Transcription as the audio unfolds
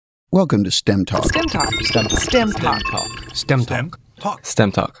Welcome to STEM Talk. STEM Talk. STEM Talk. STEM Talk. STEM Talk.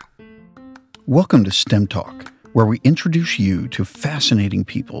 STEM Talk. Welcome to STEM Talk, where we introduce you to fascinating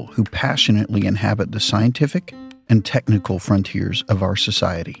people who passionately inhabit the scientific and technical frontiers of our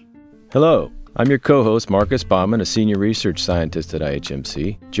society. Hello, I'm your co-host, Marcas Bamman, a senior research scientist at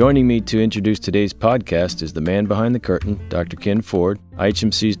IHMC. Joining me to introduce today's podcast is the man behind the curtain, Dr. Ken Ford,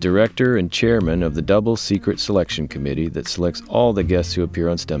 IHMC's director and chairman of the double secret selection committee that selects all the guests who appear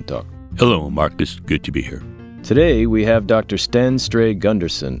on STEM Talk. Hello, Marcus. Good to be here. Today, we have Dr. Sten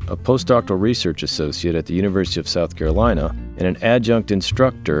Stray-Gundersen, a postdoctoral research associate at the University of South Carolina and an adjunct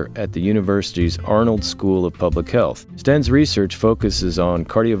instructor at the university's Arnold School of Public Health. Sten's research focuses on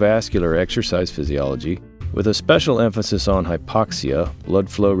cardiovascular exercise physiology, with a special emphasis on hypoxia, blood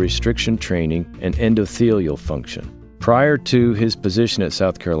flow restriction training, and endothelial function. Prior to his position at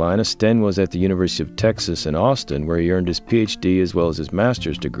South Carolina, Sten was at the University of Texas in Austin, where he earned his PhD as well as his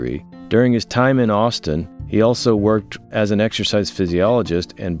master's degree. During his time in Austin, he also worked as an exercise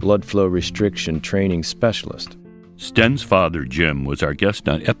physiologist and blood flow restriction training specialist. Sten's father, Jim, was our guest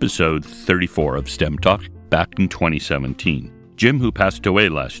on episode 34 of STEM Talk back in 2017. Jim, who passed away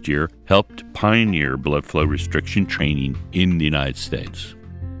last year, helped pioneer blood flow restriction training in the United States.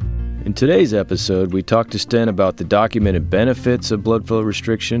 In today's episode, we talk to Sten about the documented benefits of blood flow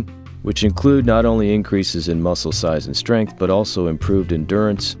restriction, which include not only increases in muscle size and strength, but also improved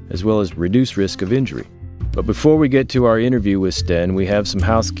endurance, as well as reduced risk of injury. But before we get to our interview with Sten, we have some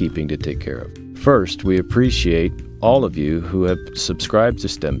housekeeping to take care of. First, we appreciate all of you who have subscribed to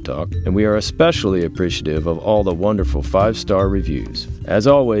STEM Talk, and we are especially appreciative of all the wonderful 5-star reviews. As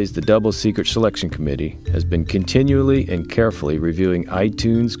always, the Double Secret Selection Committee has been continually and carefully reviewing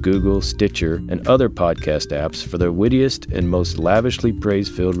iTunes, Google, Stitcher, and other podcast apps for their wittiest and most lavishly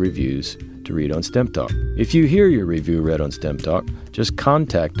praise-filled reviews to read on STEM Talk. If you hear your review read on STEM Talk, just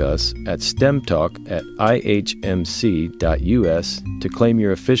contact us at stemtalk@ihmc.us to claim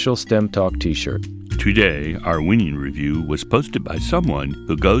your official STEM Talk t-shirt. Today, our winning review was posted by someone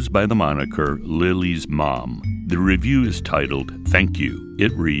who goes by the moniker Lily's Mom. The review is titled, "Thank You."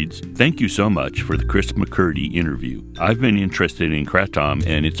 It reads, "Thank you so much for the Chris McCurdy interview. I've been interested in kratom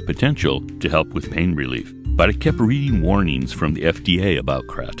and its potential to help with pain relief, but I kept reading warnings from the FDA about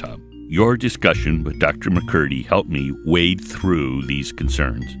kratom. Your discussion with Dr. McCurdy helped me wade through these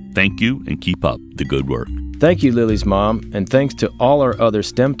concerns. Thank you and keep up the good work." Thank you, Lily's Mom, and thanks to all our other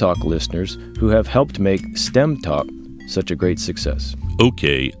STEM Talk listeners who have helped make STEM Talk such a great success.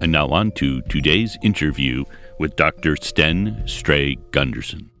 Okay, and now on to today's interview with Dr. Sten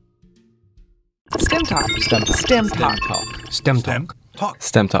Stray-Gundersen. STEM Talk. STEM Talk. STEM Talk. STEM Talk.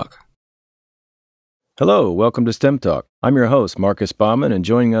 STEM Talk. Hello, welcome to STEM Talk. I'm your host, Marcas Bamman, and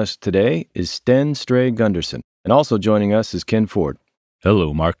joining us today is Sten Stray-Gundersen. And also joining us is Ken Ford.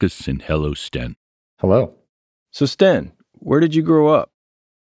 Hello, Marcus, and hello, Sten. Hello. So, Sten, where did you grow up?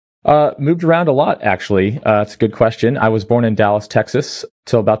 Moved around a lot, actually. It's a good question. I was born in Dallas, Texas,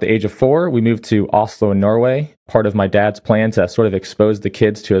 till about the age of 4. We moved to Oslo, Norway, part of my dad's plan to sort of expose the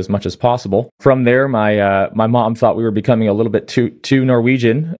kids to as much as possible. From there, my mom thought we were becoming a little bit too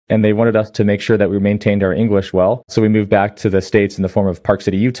Norwegian, and they wanted us to make sure that we maintained our English well. So we moved back to the States in the form of Park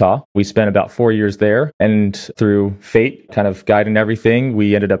City, Utah. We spent about 4 years there, and through fate, kind of guiding everything,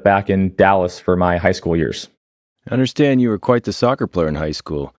 we ended up back in Dallas for my high school years. I understand you were quite the soccer player in high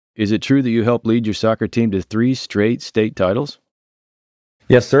school. Is it true that you helped lead your soccer team to 3 straight state titles?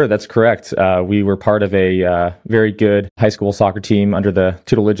 Yes, sir, that's correct. We were part of a very good high school soccer team under the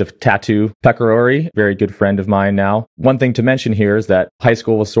tutelage of Tattoo Pecorori, very good friend of mine now. One thing to mention here is that high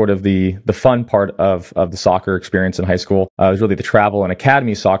school was sort of the fun part of the soccer experience in high school. It was really the travel and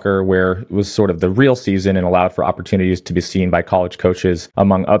academy soccer where it was sort of the real season and allowed for opportunities to be seen by college coaches,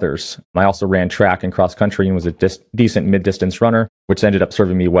 among others. I also ran track and cross country and was a decent mid-distance runner, which ended up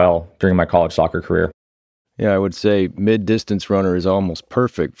serving me well during my college soccer career. Yeah, I would say mid-distance runner is almost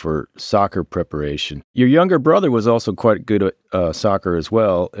perfect for soccer preparation. Your younger brother was also quite good at soccer as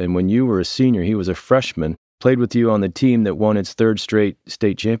well, and when you were a senior, he was a freshman, played with you on the team that won its 3rd straight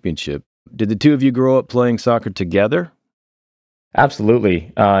state championship. Did the two of you grow up playing soccer together?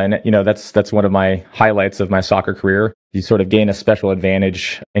 Absolutely. And that's one of my highlights of my soccer career. You sort of gain a special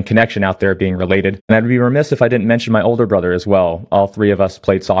advantage and connection out there being related. And I'd be remiss if I didn't mention my older brother as well. All 3 of us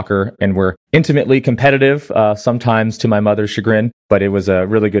played soccer and were intimately competitive, sometimes to my mother's chagrin, but it was a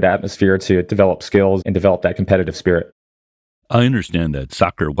really good atmosphere to develop skills and develop that competitive spirit. I understand that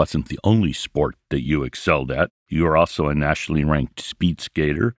soccer wasn't the only sport that you excelled at. You were also a nationally ranked speed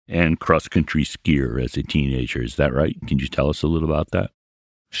skater and cross-country skier as a teenager. Is that right? Can you tell us a little about that?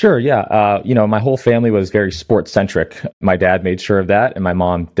 Sure, yeah. My whole family was very sports centric. My dad made sure of that, and my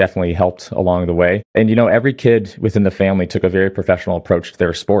mom definitely helped along the way. And, every kid within the family took a very professional approach to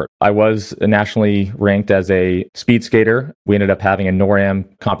their sport. I was nationally ranked as a speed skater. We ended up having a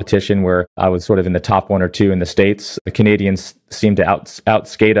NORAM competition where I was sort of in the top one or two in the States. The Canadians seemed to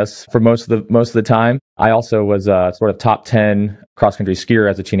outskate us for most of the time. I also was a sort of top 10 cross-country skier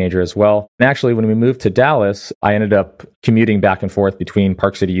as a teenager as well. And actually, when we moved to Dallas, I ended up commuting back and forth between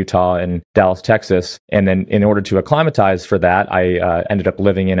Park City, Utah and Dallas, Texas. And then in order to acclimatize for that, I ended up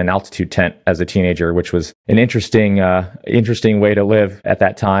living in an altitude tent as a teenager, which was an interesting way to live at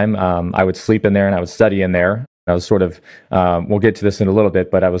that time. I would sleep in there and I would study in there. I was sort of, we'll get to this in a little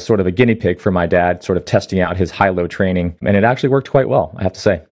bit, but I was sort of a guinea pig for my dad, sort of testing out his high-low training. And it actually worked quite well, I have to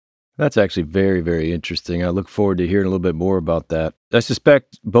say. That's actually very, very interesting. I look forward to hearing a little bit more about that. I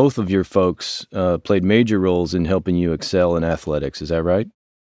suspect both of your folks played major roles in helping you excel in athletics. Is that right?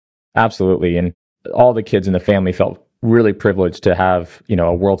 Absolutely. And all the kids in the family felt really privileged to have,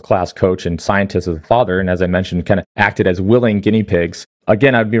 a world-class coach and scientist as a father. And as I mentioned, kind of acted as willing guinea pigs.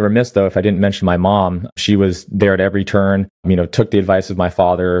 Again, I'd be remiss, though, if I didn't mention my mom. She was there at every turn, took the advice of my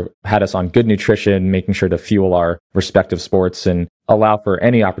father, had us on good nutrition, making sure to fuel our respective sports and allow for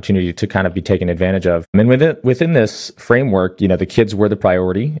any opportunity to kind of be taken advantage of. And within this framework, the kids were the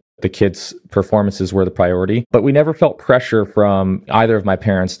priority. The kids' performances were the priority, but we never felt pressure from either of my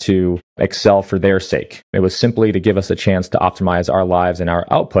parents to excel for their sake. It was simply to give us a chance to optimize our lives and our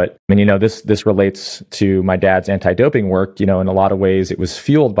output. This relates to my dad's anti-doping work. In a lot of ways, it was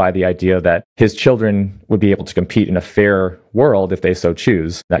fueled by the idea that his children would be able to compete in a fair world if they so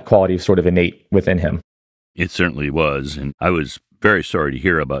choose. That quality is sort of innate within him. It certainly was, and I was very sorry to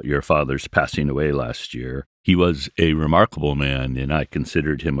hear about your father's passing away last year. He was a remarkable man, and I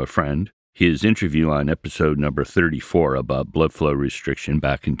considered him a friend. His interview on episode number 34 about blood flow restriction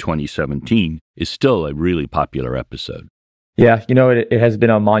back in 2017 is still a really popular episode. Yeah, it has been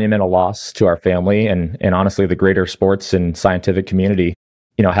a monumental loss to our family and honestly the greater sports and scientific community.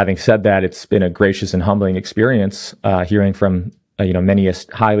 Having said that, it's been a gracious and humbling experience hearing from many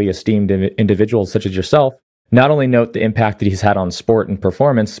highly esteemed individuals such as yourself. Not only note the impact that he's had on sport and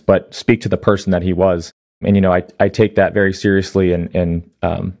performance, but speak to the person that he was. And, I take that very seriously and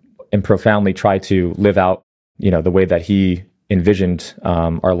profoundly try to live out, the way that he envisioned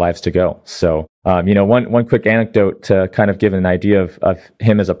our lives to go. So, one quick anecdote to kind of give an idea of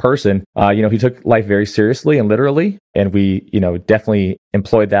him as a person, he took life very seriously and literally, and we, definitely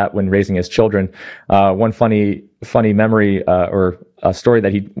employed that when raising his children. One funny memory or a story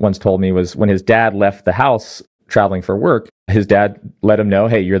that he once told me was when his dad left the house traveling for work, his dad let him know,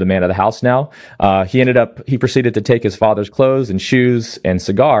 hey, you're the man of the house now. He proceeded to take his father's clothes and shoes and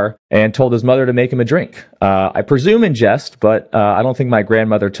cigar and told his mother to make him a drink. I presume in jest, but I don't think my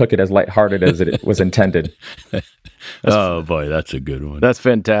grandmother took it as lighthearted as it was intended. Oh boy, that's a good one. That's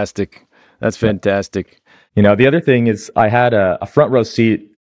fantastic. That's fantastic. The other thing is I had a front row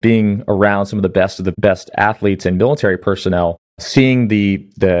seat being around some of the best athletes and military personnel, seeing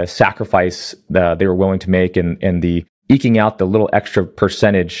the sacrifice they were willing to make and the eking out the little extra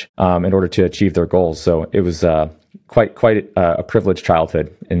percentage in order to achieve their goals. So it was quite a privileged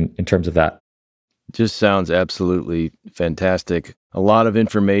childhood in terms of that. Just sounds absolutely fantastic. A lot of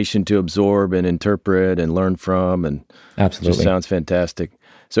information to absorb and interpret and learn from, and absolutely just sounds fantastic.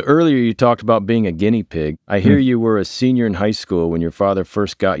 So earlier you talked about being a guinea pig. I hear you were a senior in high school when your father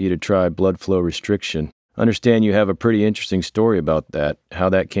first got you to try blood flow restriction. I understand you have a pretty interesting story about that, how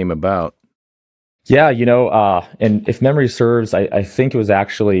that came about. Yeah, and if memory serves, I think it was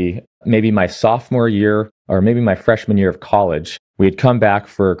actually maybe my sophomore year or maybe my freshman year of college. We had come back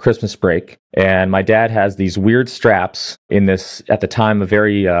for Christmas break, and my dad has these weird straps in this, at the time, a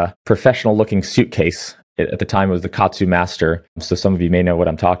very professional-looking suitcase. At the time, it was the Katsu Master. So some of you may know what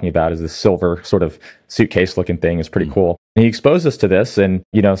I'm talking about, is this silver sort of suitcase-looking thing. It's pretty cool. And he exposed us to this and,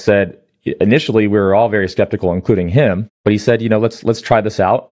 said, initially, we were all very skeptical, including him. But he said, let's try this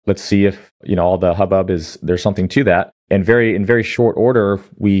out. Let's see if, all the hubbub there's something to that. And in very short order,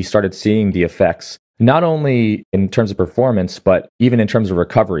 we started seeing the effects, not only in terms of performance, but even in terms of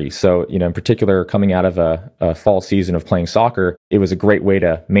recovery. So, in particular, coming out of a fall season of playing soccer, it was a great way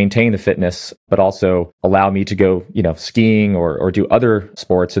to maintain the fitness, but also allow me to go, skiing or do other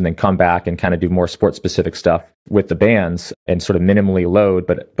sports and then come back and kind of do more sport specific stuff with the bands and sort of minimally load,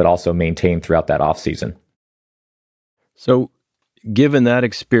 but also maintain throughout that off season. So given that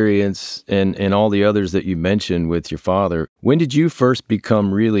experience and all the others that you mentioned with your father, when did you first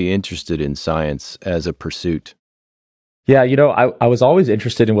become really interested in science as a pursuit? Yeah, I was always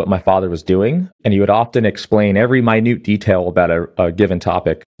interested in what my father was doing, and he would often explain every minute detail about a given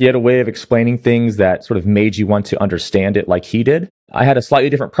topic. He had a way of explaining things that sort of made you want to understand it like he did. I had a slightly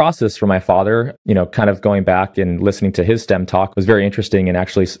different process from my father, kind of going back and listening to his STEM talk was very interesting and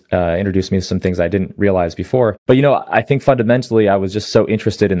actually introduced me to some things I didn't realize before. But, I think fundamentally I was just so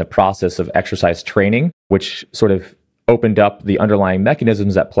interested in the process of exercise training, which sort of opened up the underlying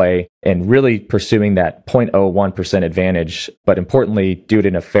mechanisms at play and really pursuing that 0.01% advantage, but importantly, do it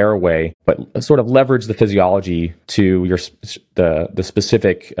in a fair way, but sort of leverage the physiology to the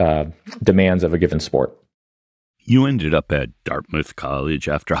specific demands of a given sport. You ended up at Dartmouth College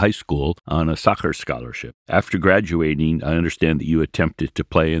after high school on a soccer scholarship. After graduating, I understand that you attempted to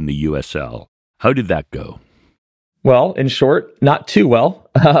play in the USL. How did that go? Well, in short, not too well.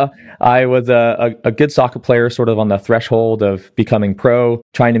 I was a good soccer player, sort of on the threshold of becoming pro,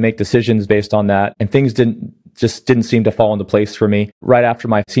 trying to make decisions based on that. And things didn't seem to fall into place for me. Right after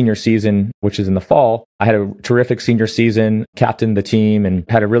my senior season, which is in the fall, I had a terrific senior season, captained the team, and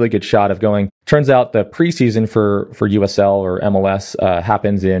had a really good shot of going. Turns out the preseason for USL or MLS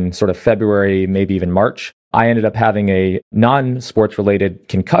happens in sort of February, maybe even March. I ended up having a non-sports related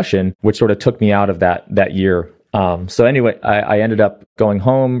concussion, which sort of took me out of that year. So anyway, I ended up going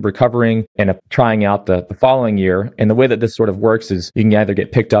home, recovering, and trying out the following year. And the way that this sort of works is you can either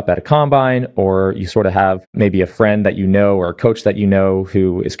get picked up at a combine, or you sort of have maybe a friend that you know or a coach that you know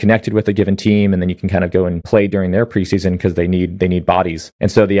who is connected with a given team, and then you can kind of go and play during their preseason because they need bodies.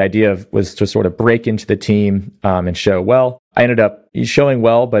 And so the idea was to sort of break into the team and show well. I ended up showing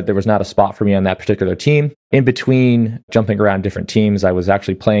well, but there was not a spot for me on that particular team. In between jumping around different teams, I was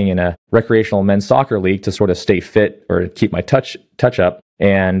actually playing in a recreational men's soccer league to sort of stay fit or keep my touch up,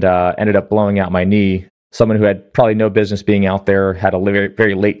 and ended up blowing out my knee. Someone who had probably no business being out there had a very,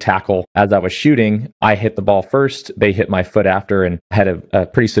 very late tackle. As I was shooting, I hit the ball first. They hit my foot after and had a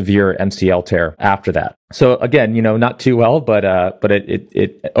pretty severe MCL tear after that. So again, not too well, but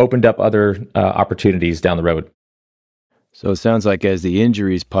it opened up other opportunities down the road. So it sounds like as the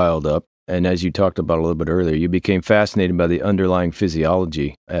injuries piled up, and as you talked about a little bit earlier, you became fascinated by the underlying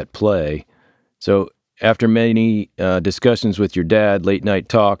physiology at play. So after many discussions with your dad, late night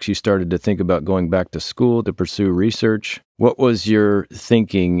talks, you started to think about going back to school to pursue research. What was your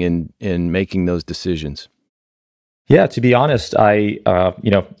thinking in making those decisions? Yeah, to be honest, I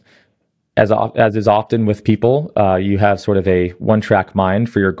as is often with people, you have sort of a one-track mind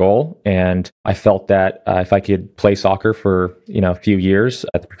for your goal. And I felt that if I could play soccer for, a few years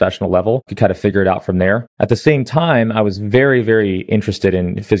at the professional level, could kind of figure it out from there. At the same time, I was very, very interested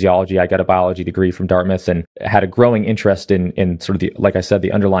in physiology. I got a biology degree from Dartmouth and had a growing interest in sort of like I said,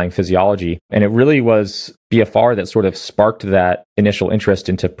 the underlying physiology. And it really was BFR that sort of sparked that initial interest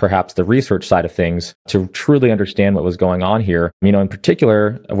into perhaps the research side of things to truly understand what was going on here. In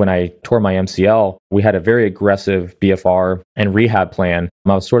particular, when I tore my MCL, we had a very aggressive BFR and rehab plan.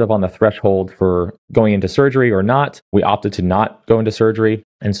 I was sort of on the threshold for going into surgery or not. We opted to not go into surgery.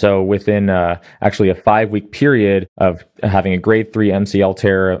 And so within actually a 5-week period of having a grade 3 MCL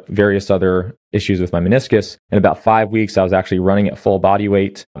tear, various other issues with my meniscus, in about 5 weeks, I was actually running at full body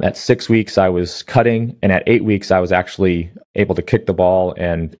weight. At 6 weeks, I was cutting. And at 8 weeks, I was actually able to kick the ball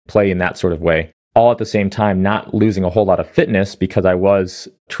and play in that sort of way. All at the same time, not losing a whole lot of fitness because I was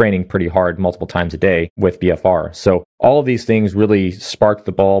training pretty hard multiple times a day with BFR. So all of these things really sparked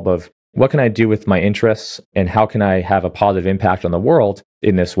the bulb of what can I do with my interests and how can I have a positive impact on the world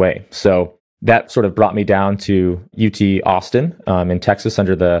in this way? So that sort of brought me down to UT Austin in Texas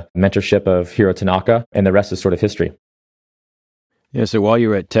under the mentorship of Hiro Tanaka, and the rest is sort of history. Yeah, so while you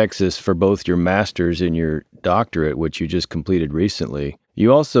were at Texas for both your master's and your doctorate, which you just completed recently,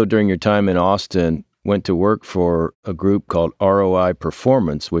 you also, during your time in Austin, went to work for a group called ROI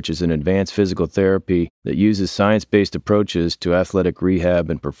Performance, which is an advanced physical therapy that uses science-based approaches to athletic rehab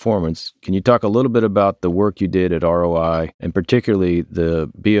and performance. Can you talk a little bit about the work you did at ROI, and particularly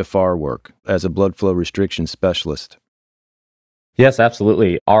the BFR work as a blood flow restriction specialist? Yes,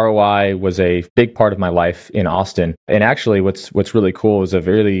 absolutely. ROI was a big part of my life in Austin. And actually, what's really cool is a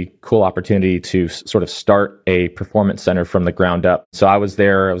really cool opportunity to sort of start a performance center from the ground up. So I was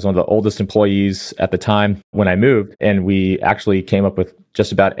there. I was one of the oldest employees at the time when I moved. And we actually came up with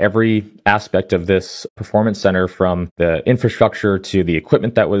just about every aspect of this performance center, from the infrastructure to the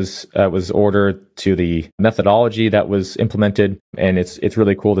equipment that was ordered to the methodology that was implemented. And it's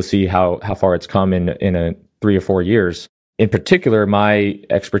really cool to see how far it's come in a 3 or 4 years. In particular, my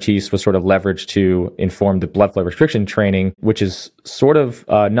expertise was sort of leveraged to inform the blood flow restriction training, which is sort of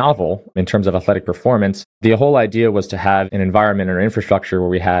novel in terms of athletic performance. The whole idea was to have an environment or infrastructure where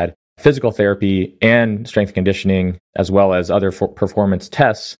we had physical therapy and strength conditioning, as well as other performance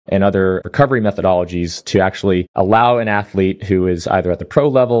tests and other recovery methodologies to actually allow an athlete who is either at the pro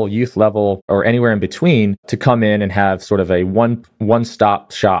level, youth level, or anywhere in between to come in and have sort of a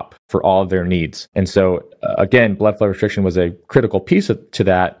one-stop shop for all of their needs. And so again, blood flow restriction was a critical piece to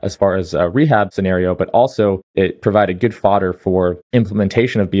that as far as a rehab scenario, but also it provided good fodder for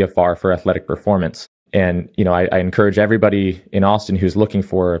implementation of BFR for athletic performance. And, I encourage everybody in Austin who's looking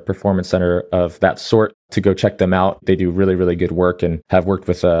for a performance center of that sort to go check them out. They do really, really good work and have worked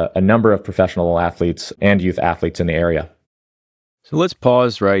with a number of professional athletes and youth athletes in the area. So let's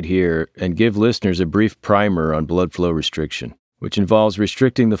pause right here and give listeners a brief primer on blood flow restriction, which involves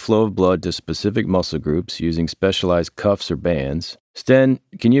restricting the flow of blood to specific muscle groups using specialized cuffs or bands. Sten,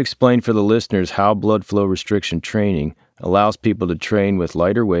 can you explain for the listeners how blood flow restriction training allows people to train with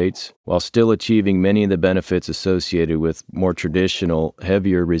lighter weights while still achieving many of the benefits associated with more traditional,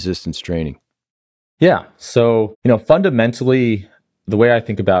 heavier resistance training? Yeah. So, fundamentally, the way I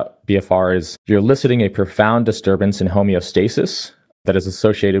think about BFR is you're eliciting a profound disturbance in homeostasis that is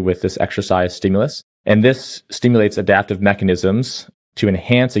associated with this exercise stimulus. And this stimulates adaptive mechanisms to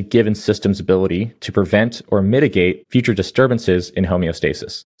enhance a given system's ability to prevent or mitigate future disturbances in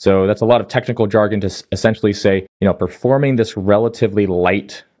homeostasis. So that's a lot of technical jargon to essentially say, performing this relatively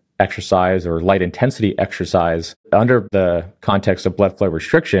light exercise or light intensity exercise under the context of blood flow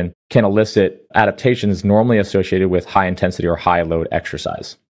restriction can elicit adaptations normally associated with high intensity or high load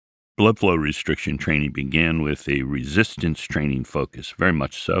exercise. Blood flow restriction training began with a resistance training focus, very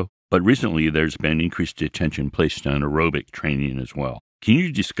much so. But recently, there's been increased attention placed on aerobic training as well. Can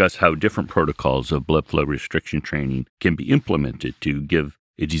you discuss how different protocols of blood flow restriction training can be implemented to give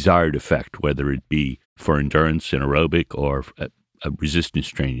a desired effect, whether it be for endurance and aerobic or a resistance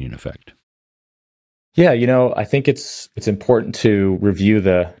training effect? Yeah, I think it's important to review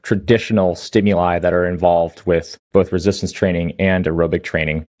the traditional stimuli that are involved with both resistance training and aerobic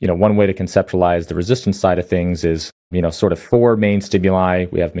training. One way to conceptualize the resistance side of things is, sort of four main stimuli.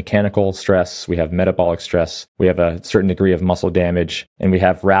 We have mechanical stress, we have metabolic stress, we have a certain degree of muscle damage, and we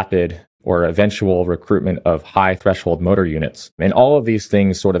have rapid or eventual recruitment of high threshold motor units. And all of these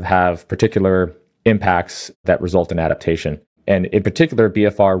things sort of have particular impacts that result in adaptation. And in particular,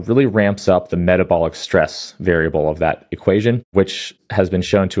 BFR really ramps up the metabolic stress variable of that equation, which has been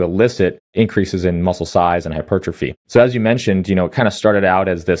shown to elicit increases in muscle size and hypertrophy. So as you mentioned, it kind of started out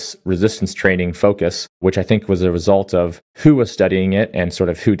as this resistance training focus, which I think was a result of who was studying it and sort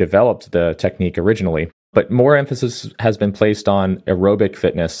of who developed the technique originally. But more emphasis has been placed on aerobic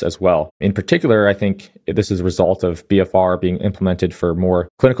fitness as well. In particular, I think this is a result of BFR being implemented for more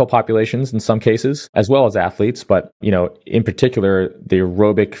clinical populations in some cases, as well as athletes. But, in particular, the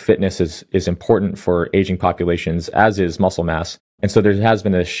aerobic fitness is important for aging populations, as is muscle mass. And so there has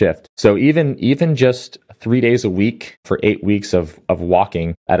been a shift. So even just 3 days a week for 8 weeks of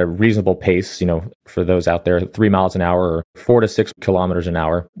walking at a reasonable pace, for those out there, 3 miles an hour or 4 to 6 kilometers an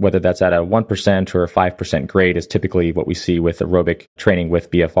hour, whether that's at a 1% or a 5% grade is typically what we see with aerobic training with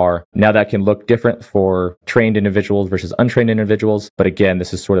BFR. Now that can look different for trained individuals versus untrained individuals. But again,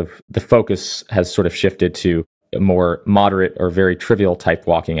 this is sort of the focus has sort of shifted to a more moderate or very trivial type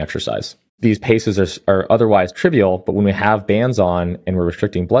walking exercise. These paces are otherwise trivial, but when we have bands on and we're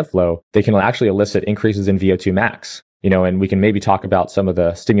restricting blood flow, they can actually elicit increases in VO2 max. And we can maybe talk about some of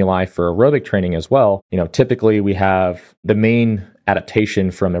the stimuli for aerobic training as well. Typically we have the main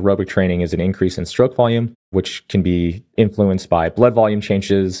adaptation from aerobic training is an increase in stroke volume, which can be influenced by blood volume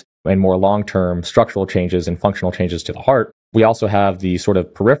changes and more long-term structural changes and functional changes to the heart. We also have the sort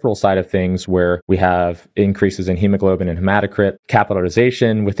of peripheral side of things where we have increases in hemoglobin and hematocrit,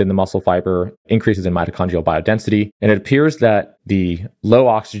 capillarization within the muscle fiber, increases in mitochondrial biodensity. And it appears that the low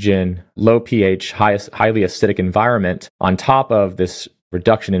oxygen, low pH, highly acidic environment on top of this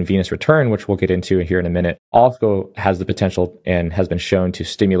reduction in venous return, which we'll get into here in a minute, also has the potential and has been shown to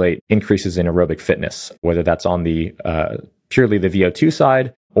stimulate increases in aerobic fitness, whether that's on the purely the VO2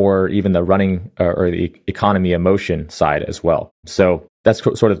 side or even the running or the economy of motion side as well. So that's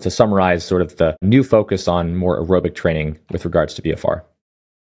sort of to summarize sort of the new focus on more aerobic training with regards to BFR.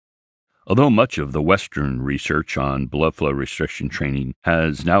 Although much of the Western research on blood flow restriction training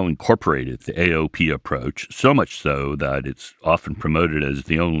has now incorporated the AOP approach, so much so that it's often promoted as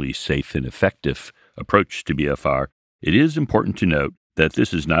the only safe and effective approach to BFR, it is important to note that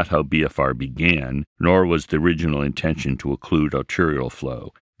this is not how BFR began, nor was the original intention to occlude arterial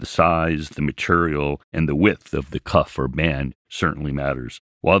flow. The size, the material, and the width of the cuff or band certainly matters.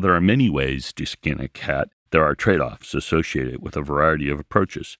 While there are many ways to skin a cat, there are trade-offs associated with a variety of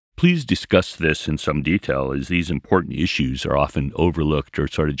approaches. Please discuss this in some detail, as these important issues are often overlooked or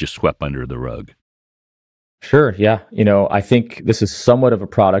sort of just swept under the rug. Sure. Yeah. I think this is somewhat of a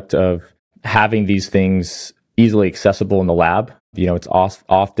product of having these things easily accessible in the lab. It's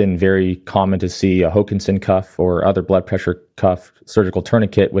often very common to see a Hokinson cuff or other blood pressure cuff surgical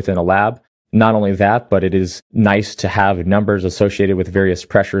tourniquet within a lab. Not only that, but it is nice to have numbers associated with various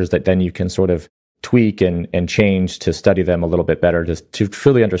pressures that then you can sort of tweak and change to study them a little bit better, to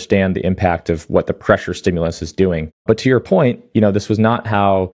truly understand the impact of what the pressure stimulus is doing. But to your point, this was not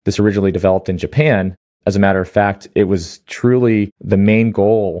how this originally developed in Japan. As a matter of fact, it was truly the main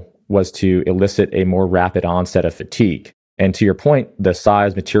goal was to elicit a more rapid onset of fatigue. And to your point, the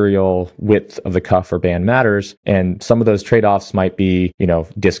size, material, width of the cuff or band matters. And some of those trade-offs might be,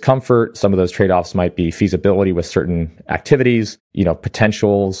 discomfort. Some of those trade-offs might be feasibility with certain activities,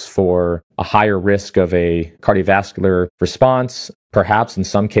 potentials for a higher risk of a cardiovascular response, perhaps in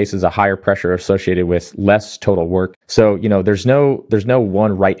some cases a higher pressure associated with less total work. So, there's no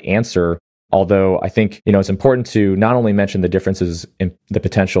one right answer. Although I think, it's important to not only mention the differences in the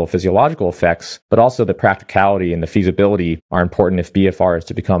potential physiological effects, but also the practicality and the feasibility are important if BFR is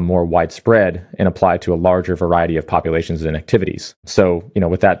to become more widespread and applied to a larger variety of populations and activities. So,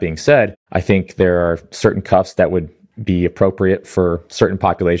 with that being said, I think there are certain cuffs that would be appropriate for certain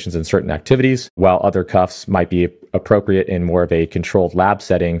populations and certain activities, while other cuffs might be appropriate in more of a controlled lab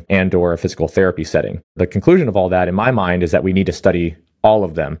setting and or a physical therapy setting. The conclusion of all that, in my mind, is that we need to study all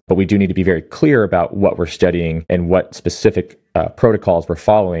of them, but we do need to be very clear about what we're studying and what specific protocols we're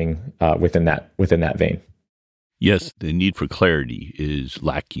following within that vein. Yes, the need for clarity is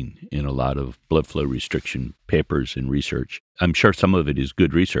lacking in a lot of blood flow restriction papers and research. I'm sure some of it is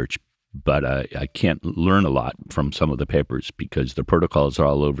good research, but I can't learn a lot from some of the papers because the protocols are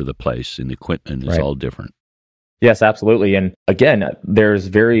all over the place and the equipment is all different. Yes, absolutely. And again, there's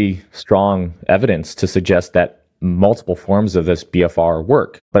very strong evidence to suggest that multiple forms of this BFR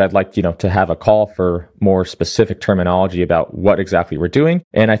work. But I'd like, to have a call for more specific terminology about what exactly we're doing.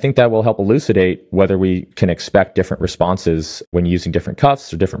 And I think that will help elucidate whether we can expect different responses when using different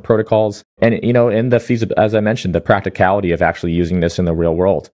cuffs or different protocols. And, in the as I mentioned, the practicality of actually using this in the real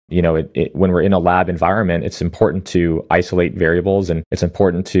world. When we're in a lab environment, it's important to isolate variables, and it's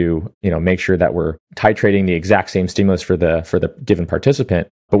important to, make sure that we're titrating the exact same stimulus for the given participant.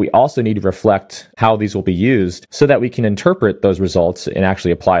 But we also need to reflect how these will be used so that we can interpret those results and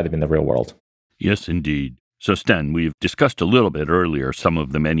actually apply them in the real world. Yes, indeed. So, Sten, we've discussed a little bit earlier some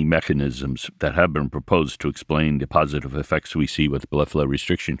of the many mechanisms that have been proposed to explain the positive effects we see with blood flow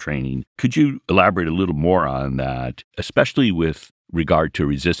restriction training. Could you elaborate a little more on that, especially with regard to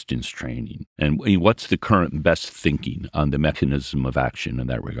resistance training? And what's the current best thinking on the mechanism of action in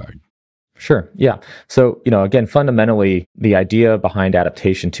that regard? Sure. Yeah. So, again, fundamentally, the idea behind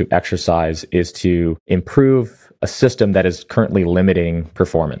adaptation to exercise is to improve a system that is currently limiting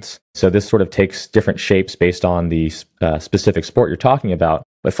performance. So this sort of takes different shapes based on the specific sport you're talking about.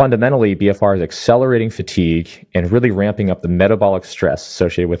 But fundamentally, BFR is accelerating fatigue and really ramping up the metabolic stress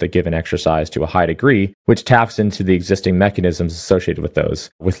associated with a given exercise to a high degree, which taps into the existing mechanisms associated with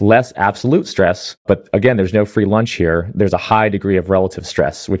those. With less absolute stress, but again, there's no free lunch here, there's a high degree of relative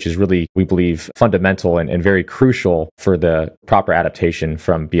stress, which is really, we believe, fundamental and very crucial for the proper adaptation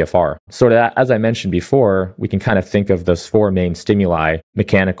from BFR. So as I mentioned before, we can kind of think of those four main stimuli: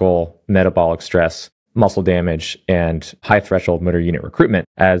 mechanical, metabolic stress, muscle damage, and high threshold motor unit recruitment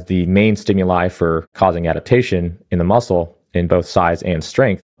as the main stimuli for causing adaptation in the muscle in both size and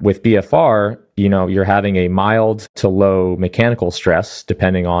strength. With BFR, you're having a mild to low mechanical stress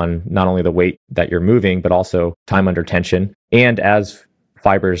depending on not only the weight that you're moving, but also time under tension. And as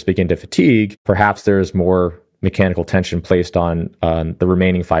fibers begin to fatigue, perhaps there's more mechanical tension placed on the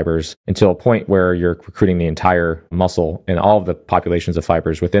remaining fibers until a point where you're recruiting the entire muscle and all of the populations of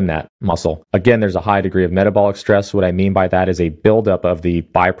fibers within that muscle. Again, there's a high degree of metabolic stress. What I mean by that is a buildup of the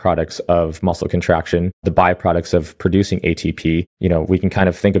byproducts of muscle contraction, the byproducts of producing ATP. We can kind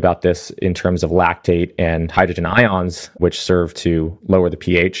of think about this in terms of lactate and hydrogen ions, which serve to lower the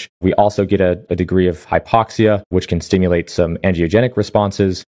pH. We also get a degree of hypoxia, which can stimulate some angiogenic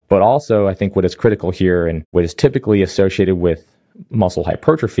responses. But also, I think what is critical here and what is typically associated with muscle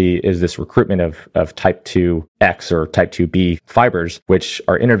hypertrophy is this recruitment of type 2X or type 2B fibers, which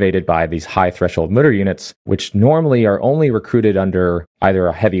are innervated by these high threshold motor units, which normally are only recruited under either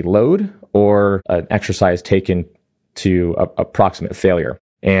a heavy load or an exercise taken to approximate failure.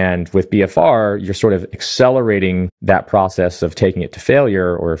 And with BFR, you're sort of accelerating that process of taking it to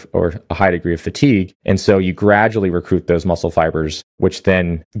failure or a high degree of fatigue. And so you gradually recruit those muscle fibers, which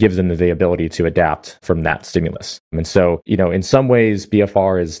then gives them the ability to adapt from that stimulus. And so, in some ways,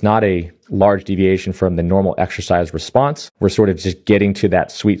 BFR is not a large deviation from the normal exercise response. We're sort of just getting to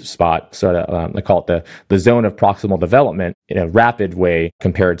that sweet spot, sort of, I call it the zone of proximal development in a rapid way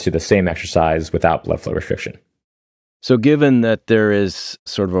compared to the same exercise without blood flow restriction. So given that there is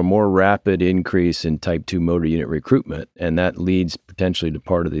sort of a more rapid increase in type 2 motor unit recruitment, and that leads potentially to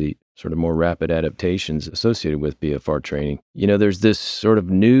part of the sort of more rapid adaptations associated with BFR training, there's this sort of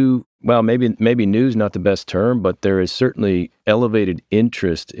new, well, maybe new is not the best term, but there is certainly elevated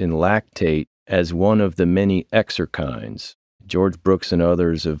interest in lactate as one of the many exerkines. George Brooks and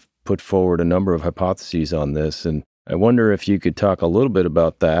others have put forward a number of hypotheses on this, and I wonder if you could talk a little bit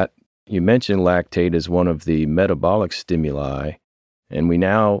about that. You mentioned lactate as one of the metabolic stimuli, and we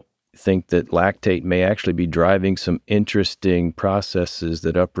now think that lactate may actually be driving some interesting processes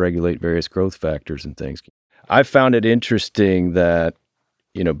that upregulate various growth factors and things. I found it interesting that,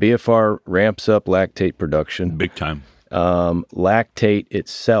 BFR ramps up lactate production. Big time. Lactate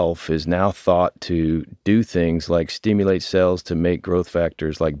itself is now thought to do things like stimulate cells to make growth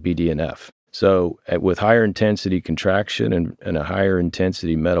factors like BDNF. So with higher intensity contraction and a higher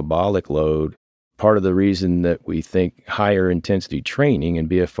intensity metabolic load, part of the reason that we think higher intensity training, and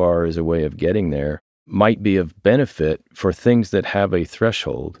BFR is a way of getting there, might be of benefit for things that have a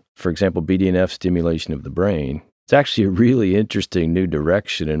threshold. For example, BDNF stimulation of the brain. It's actually a really interesting new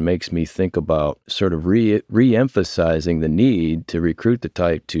direction and makes me think about sort of re-emphasizing the need to recruit the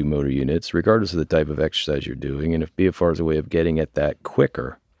type 2 motor units, regardless of the type of exercise you're doing, and if BFR is a way of getting at that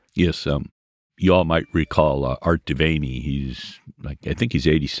quicker. Yes, you all might recall Art Devaney. He's I think he's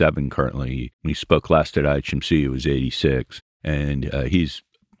 87 currently. When he spoke last at IHMC, he was 86. And he's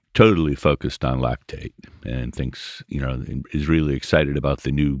totally focused on lactate and thinks, is really excited about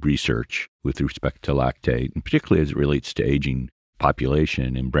the new research with respect to lactate, and particularly as it relates to aging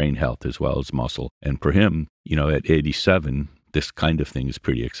population and brain health as well as muscle. And for him, at 87, this kind of thing is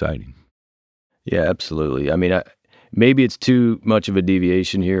pretty exciting. Yeah, absolutely. I mean, maybe it's too much of a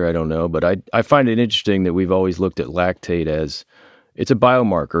deviation here, I don't know, but I find it interesting that we've always looked at lactate as, it's a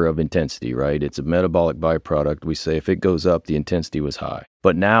biomarker of intensity, right? It's a metabolic byproduct. We say if it goes up, the intensity was high.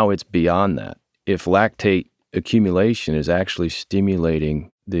 But now it's beyond that. If lactate accumulation is actually stimulating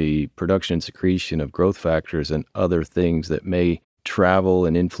the production and secretion of growth factors and other things that may travel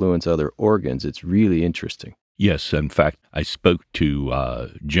and influence other organs, it's really interesting. Yes, in fact, I spoke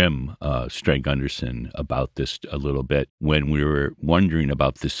to Jim Stray-Gundersen about this a little bit when we were wondering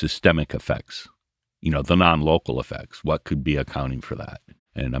about the systemic effects, the non-local effects. What could be accounting for that?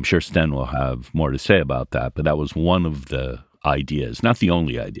 And I'm sure Sten will have more to say about that, but that was one of the ideas, not the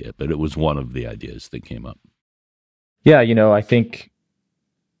only idea, but it was one of the ideas that came up. Yeah, I think,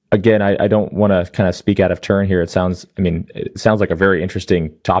 again, I don't want to kind of speak out of turn here. It sounds like a very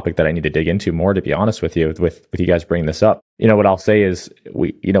interesting topic that I need to dig into more, to be honest with you, with you guys bringing this up. What I'll say is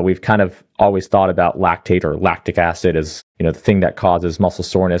we've kind of always thought about lactate or lactic acid as, the thing that causes muscle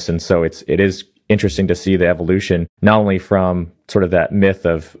soreness. And so it is interesting to see the evolution, not only from sort of that myth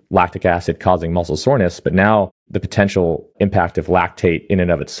of lactic acid causing muscle soreness, but now the potential impact of lactate in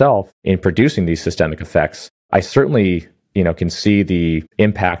and of itself in producing these systemic effects. I certainly can see the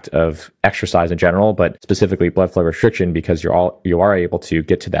impact of exercise in general, but specifically blood flow restriction, because you are able to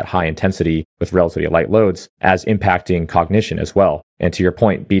get to that high intensity with relatively light loads as impacting cognition as well. And to your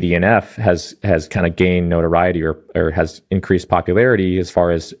point, BDNF has kind of gained notoriety or has increased popularity as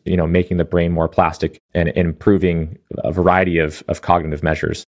far as, making the brain more plastic and improving a variety of cognitive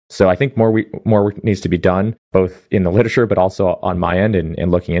measures. So I think more work needs to be done, both in the literature, but also on my end and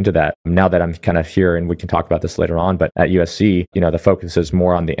looking into that. Now that I'm kind of here, and we can talk about this later on, but at USC, the focus is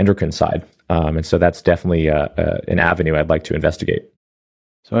more on the endocrine side. And so that's definitely an avenue I'd like to investigate.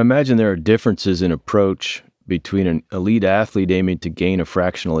 So I imagine there are differences in approach between an elite athlete aiming to gain a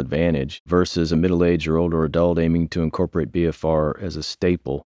fractional advantage versus a middle-aged or older adult aiming to incorporate BFR as a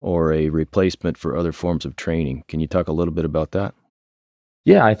staple or a replacement for other forms of training. Can you talk a little bit about that?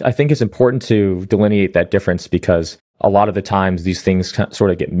 Yeah, I think it's important to delineate that difference because a lot of the times these things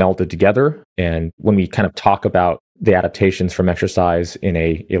sort of get melded together. And when we kind of talk about the adaptations from exercise in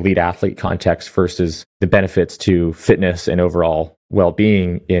a elite athlete context versus the benefits to fitness and overall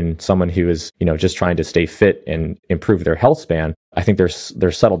well-being in someone who is, just trying to stay fit and improve their health span, I think there's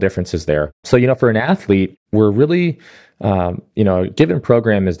subtle differences there. So, for an athlete, we're really, a given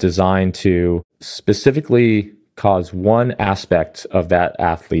program is designed to specifically cause one aspect of that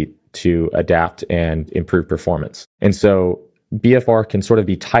athlete to adapt and improve performance. And so BFR can sort of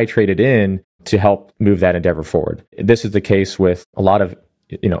be titrated in to help move that endeavor forward. This is the case with a lot of,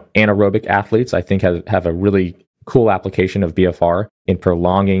 anaerobic athletes. I think have a really cool application of BFR in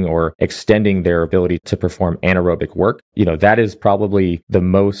prolonging or extending their ability to perform anaerobic work. That is probably the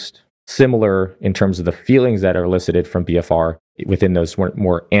most similar in terms of the feelings that are elicited from BFR within those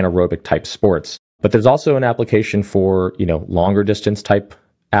more anaerobic type sports. But there's also an application for, longer distance type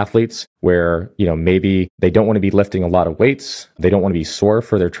athletes where, maybe they don't want to be lifting a lot of weights. They don't want to be sore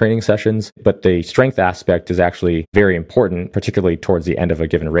for their training sessions, but the strength aspect is actually very important, particularly towards the end of a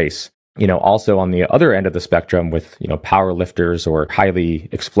given race. Also on the other end of the spectrum with, power lifters or highly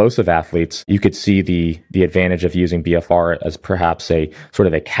explosive athletes, you could see the advantage of using BFR as perhaps a sort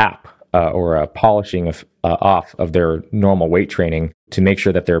of a cap or a polishing of off of their normal weight training to make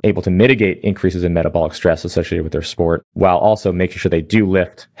sure that they're able to mitigate increases in metabolic stress associated with their sport, while also making sure they do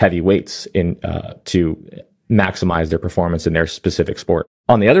lift heavy weights to maximize their performance in their specific sport.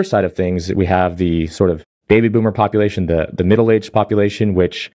 On the other side of things, we have the sort of baby boomer population, the middle-aged population,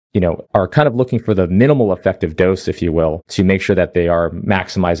 which are kind of looking for the minimal effective dose, if you will, to make sure that they are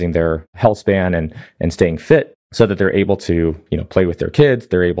maximizing their health span and staying fit so that they're able to, play with their kids.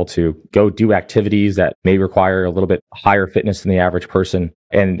 They're able to go do activities that may require a little bit higher fitness than the average person.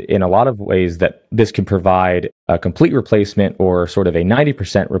 And in a lot of ways that this can provide a complete replacement or sort of a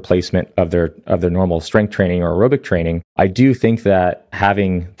 90% replacement of their normal strength training or aerobic training. I do think that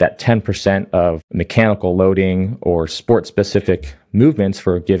having that 10% of mechanical loading or sport specific movements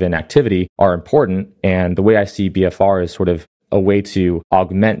for a given activity are important. And the way I see BFR is sort of a way to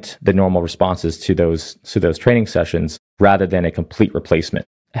augment the normal responses to those training sessions rather than a complete replacement.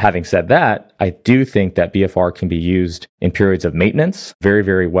 Having said that, I do think that BFR can be used in periods of maintenance very,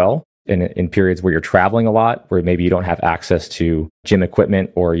 very well. In periods where you're traveling a lot, where maybe you don't have access to gym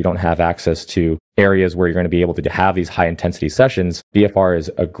equipment or you don't have access to areas where you're going to be able to have these high intensity sessions, BFR is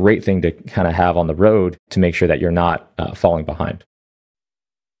a great thing to kind of have on the road to make sure that you're not falling behind.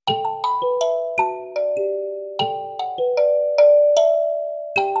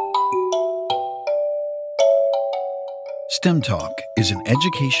 STEM Talk is an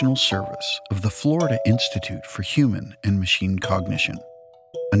educational service of the Florida Institute for Human and Machine Cognition,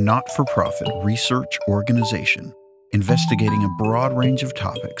 a not-for-profit research organization investigating a broad range of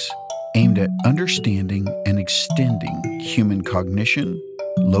topics aimed at understanding and extending human cognition,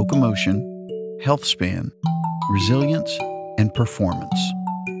 locomotion, health span, resilience, and performance.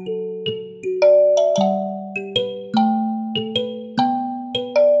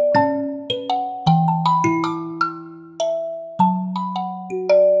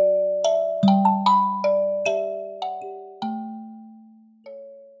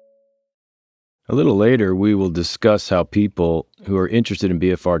 A little later, we will discuss how people who are interested in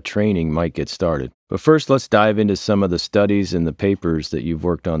BFR training might get started. But first, let's dive into some of the studies and the papers that you've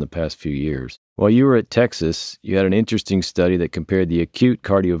worked on the past few years. While you were at Texas, you had an interesting study that compared the acute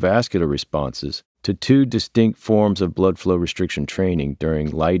cardiovascular responses to two distinct forms of blood flow restriction training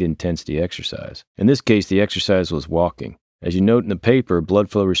during light intensity exercise. In this case, the exercise was walking. As you note in the paper, blood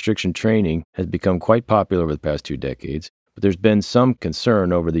flow restriction training has become quite popular over the past 2 decades. But there's been some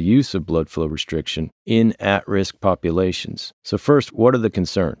concern over the use of blood flow restriction in at-risk populations. So first, what are the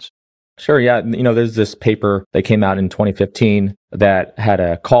concerns? Sure, yeah. There's this paper that came out in 2015 that had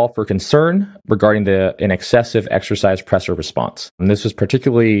a call for concern regarding an excessive exercise pressor response. And this was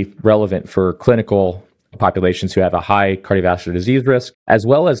particularly relevant for clinical populations who have a high cardiovascular disease risk, as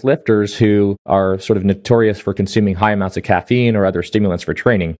well as lifters who are sort of notorious for consuming high amounts of caffeine or other stimulants for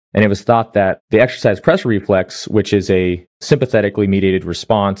training. And it was thought that the exercise pressor reflex, which is a sympathetically mediated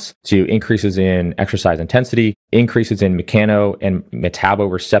response to increases in exercise intensity, increases in mechano and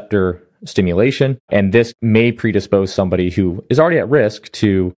metaboreceptor stimulation, and this may predispose somebody who is already at risk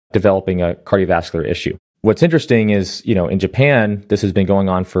to developing a cardiovascular issue. What's interesting is, in Japan, this has been going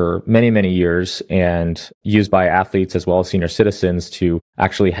on for many, many years and used by athletes as well as senior citizens to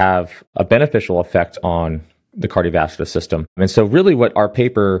actually have a beneficial effect on the cardiovascular system. And so really what our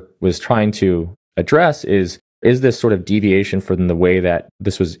paper was trying to address is this sort of deviation from the way that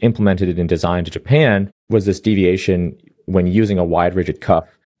this was implemented and designed in Japan? Was this deviation when using a wide rigid cuff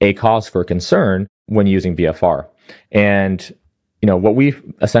a cause for concern when using BFR? And what we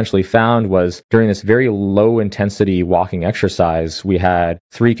essentially found was during this very low intensity walking exercise, we had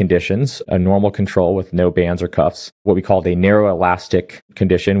 3 conditions: a normal control with no bands or cuffs, what we called a narrow elastic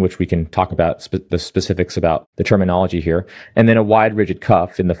condition, which we can talk about the specifics about the terminology here, and then a wide rigid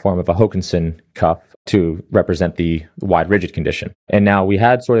cuff in the form of a Hokinson cuff to represent the wide rigid condition. And now we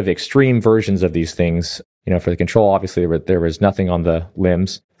had sort of extreme versions of these things. For the control, obviously there was nothing on the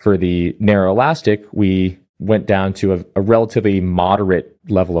limbs. For the narrow elastic, we went down to a relatively moderate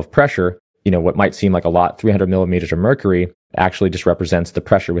level of pressure. What might seem like a lot, 300 millimeters of mercury, actually just represents the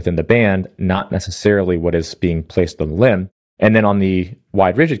pressure within the band, not necessarily what is being placed on the limb. And then on the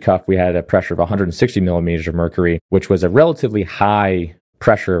wide rigid cuff, we had a pressure of 160 millimeters of mercury, which was a relatively high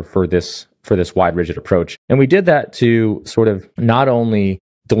pressure for this wide rigid approach. And we did that to sort of not only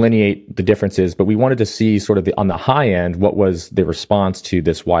delineate the differences, but we wanted to see sort of on the high end, what was the response to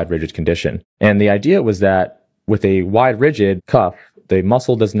this wide rigid condition. And the idea was that with a wide rigid cuff, the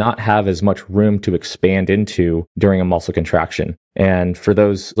muscle does not have as much room to expand into during a muscle contraction. And for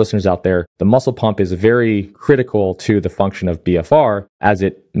those listeners out there, the muscle pump is very critical to the function of BFR, as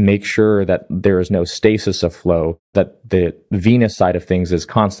it makes sure that there is no stasis of flow, that the venous side of things is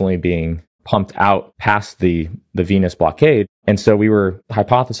constantly being pumped out past the venous blockade. And so we were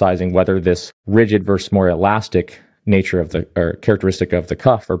hypothesizing whether this rigid versus more elastic nature of or characteristic of the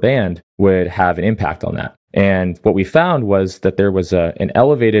cuff or band would have an impact on that. And what we found was that there was an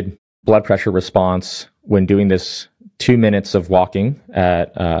elevated blood pressure response when doing this 2 minutes of walking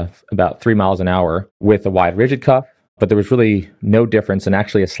at about 3 miles an hour with a wide rigid cuff, but there was really no difference, and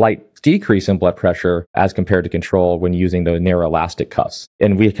actually a slight decrease in blood pressure as compared to control when using the narrow elastic cuffs.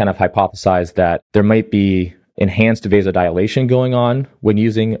 And we kind of hypothesized that there might be enhanced vasodilation going on when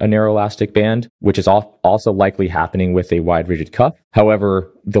using a narrow elastic band, which is also likely happening with a wide rigid cuff.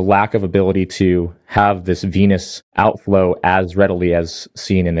 However, the lack of ability to have this venous outflow as readily as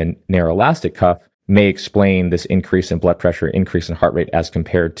seen in the narrow elastic cuff may explain this increase in blood pressure, increase in heart rate as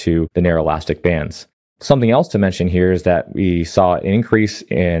compared to the narrow elastic bands. Something else to mention here is that we saw an increase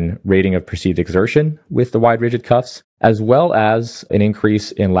in rating of perceived exertion with the wide rigid cuffs, as well as an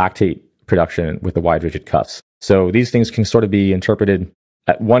increase in lactate production with the wide rigid cuffs. So these things can sort of be interpreted.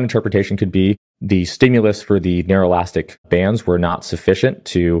 One interpretation could be the stimulus for the narrow elastic bands were not sufficient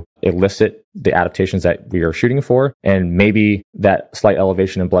to elicit the adaptations that we are shooting for. And maybe that slight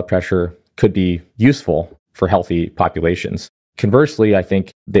elevation in blood pressure could be useful for healthy populations. Conversely, I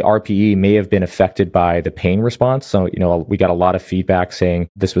think the RPE may have been affected by the pain response. So, we got a lot of feedback saying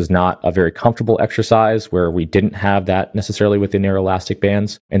this was not a very comfortable exercise where we didn't have that necessarily with the narrow elastic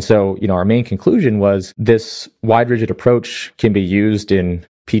bands. And so, our main conclusion was this wide rigid approach can be used in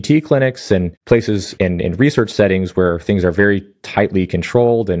PT clinics and places in research settings where things are very tightly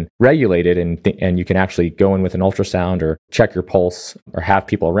controlled and regulated, and you can actually go in with an ultrasound or check your pulse or have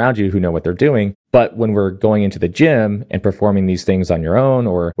people around you who know what they're doing. But when we're going into the gym and performing these things on your own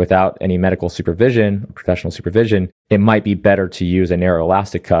or without any medical supervision, professional supervision, it might be better to use a narrow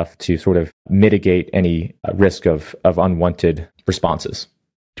elastic cuff to sort of mitigate any risk of unwanted responses.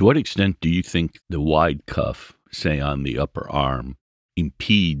 To what extent do you think the wide cuff, say on the upper arm,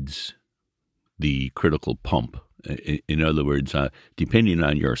 impedes the critical pump? In other words, depending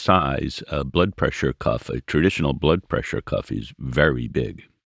on your size, a blood pressure cuff, a traditional blood pressure cuff, is very big.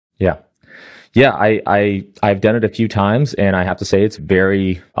 Yeah, I've done it a few times, and I have to say it's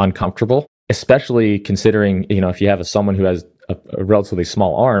very uncomfortable, especially considering, if you have someone who has a relatively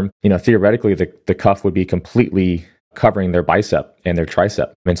small arm, theoretically the cuff would be completely covering their bicep and their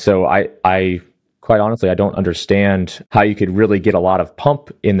tricep. And so I quite honestly, I don't understand how you could really get a lot of pump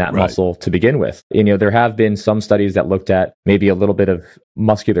in that muscle to begin with. There have been some studies that looked at maybe a little bit of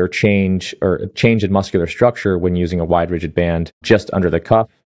muscular change or change in muscular structure when using a wide rigid band just under the cuff.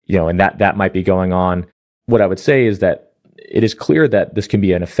 And that might be going on. What I would say is that it is clear that this can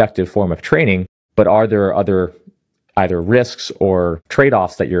be an effective form of training, but are there other either risks or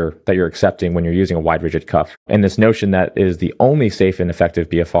trade-offs that you're accepting when you're using a wide rigid cuff? And this notion that is the only safe and effective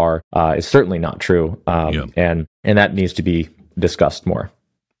BFR is certainly not true. And that needs to be discussed more.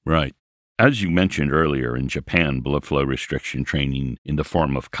 Right. As you mentioned earlier, in Japan, blood flow restriction training in the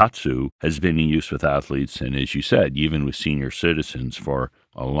form of katsu has been in use with athletes, and as you said, even with senior citizens for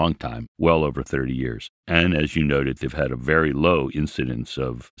a long time, well over 30 years. And as you noted, they've had a very low incidence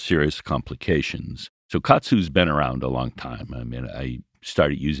of serious complications. So katsu's been around a long time. I mean, I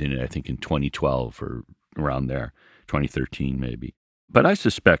started using it, I think, in 2012 or around there, 2013 maybe. But I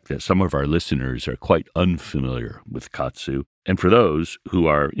suspect that some of our listeners are quite unfamiliar with katsu. And for those who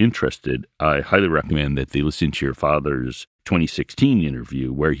are interested, I highly recommend that they listen to your father's 2016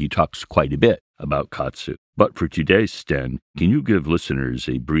 interview where he talks quite a bit about katsu. But for today's Sten, can you give listeners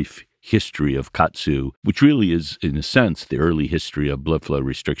a brief history of katsu, which really is, in a sense, the early history of blood flow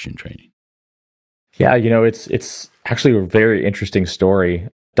restriction training? Yeah, it's actually a very interesting story.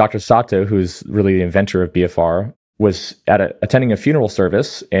 Dr. Sato, who's really the inventor of BFR, was attending a funeral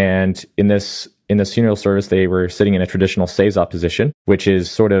service, and in this funeral service, they were sitting in a traditional seiza position, which is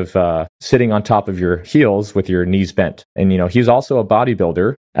sort of sitting on top of your heels with your knees bent. And he was also a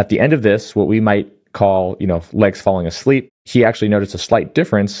bodybuilder. At the end of this, what we might call, legs falling asleep, he actually noticed a slight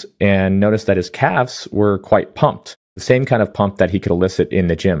difference and noticed that his calves were quite pumped, the same kind of pump that he could elicit in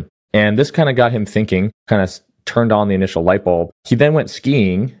the gym. And this kind of got him thinking, kind of turned on the initial light bulb. He then went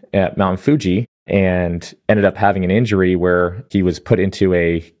skiing at Mount Fuji and ended up having an injury where he was put into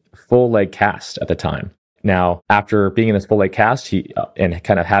a full leg cast at the time. Now, after being in this full leg cast and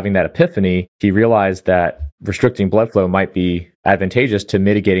kind of having that epiphany, he realized that restricting blood flow might be advantageous to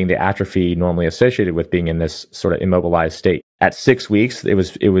mitigating the atrophy normally associated with being in this sort of immobilized state. At 6 weeks, it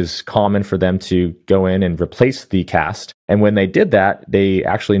was common for them to go in and replace the cast. And when they did that, they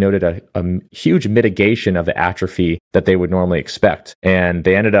actually noted a huge mitigation of the atrophy that they would normally expect. And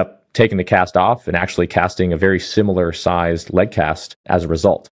they ended up taking the cast off and actually casting a very similar sized leg cast as a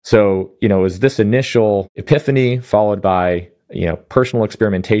result. So, it was this initial epiphany followed by, personal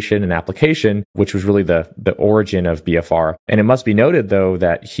experimentation and application, which was really the origin of BFR. And it must be noted, though,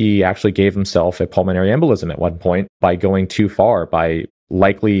 that he actually gave himself a pulmonary embolism at one point by going too far, by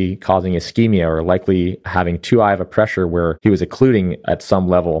likely causing ischemia or likely having too high of a pressure where he was occluding at some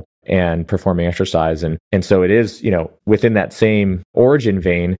level and performing exercise. And so it is, within that same origin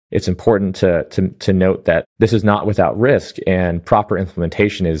vein, it's important to note that this is not without risk, and proper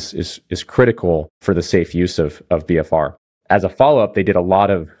implementation is critical for the safe use of BFR. As a follow-up, they did a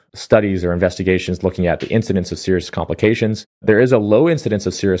lot of studies or investigations looking at the incidence of serious complications. There is a low incidence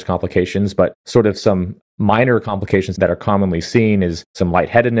of serious complications, but sort of some minor complications that are commonly seen is some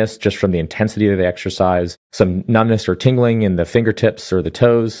lightheadedness just from the intensity of the exercise, some numbness or tingling in the fingertips or the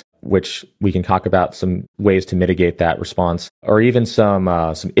toes, which we can talk about some ways to mitigate that response, or even some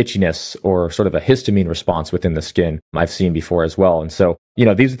itchiness or sort of a histamine response within the skin I've seen before as well. And so,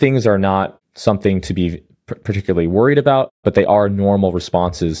 these things are not something to be particularly worried about, but they are normal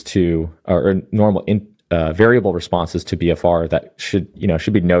responses to, or normal variable responses to BFR that should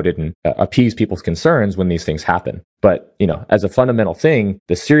be noted and appease people's concerns when these things happen. But, as a fundamental thing,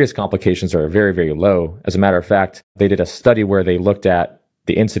 the serious complications are very, very low. As a matter of fact, they did a study where they looked at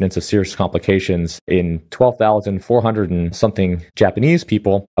the incidence of serious complications in 12,400 and something Japanese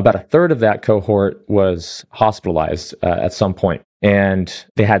people. About a third of that cohort was hospitalized at some point. And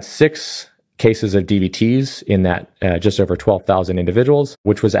they had 6 cases of DVTs in that just over 12,000 individuals,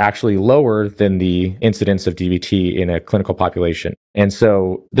 which was actually lower than the incidence of DVT in a clinical population. And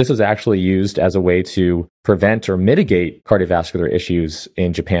so this is actually used as a way to prevent or mitigate cardiovascular issues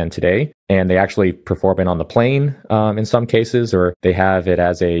in Japan today. And they actually perform it on the plane in some cases, or they have it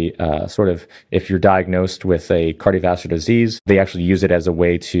as a sort of, if you're diagnosed with a cardiovascular disease, they actually use it as a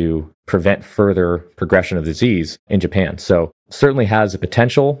way to prevent further progression of disease in Japan. So certainly has the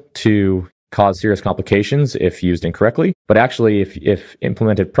potential to cause serious complications if used incorrectly, but actually if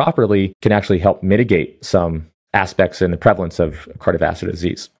implemented properly, can actually help mitigate some aspects in the prevalence of cardiovascular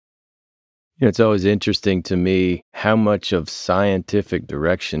disease. It's always interesting to me how much of scientific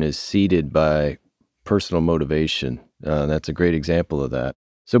direction is seeded by personal motivation. That's a great example of that.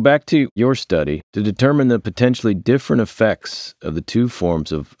 So back to your study, to determine the potentially different effects of the 2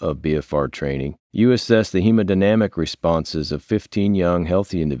 forms of BFR training, you assessed the hemodynamic responses of 15 young,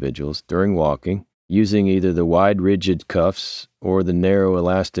 healthy individuals during walking using either the wide rigid cuffs or the narrow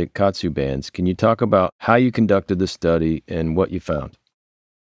elastic katsu bands. Can you talk about how you conducted the study and what you found?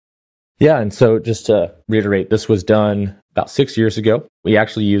 Yeah, and so just to reiterate, this was done about 6 years ago. We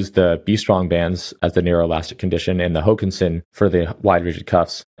actually used the B-Strong bands as the narrow elastic condition and the Hokinson for the wide rigid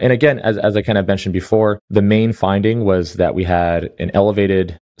cuffs. And again, as I kind of mentioned before, the main finding was that we had an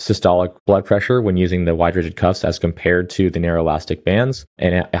elevated systolic blood pressure when using the wide rigid cuffs as compared to the narrow elastic bands,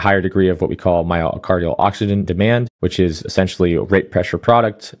 and a higher degree of what we call myocardial oxygen demand, which is essentially a rate pressure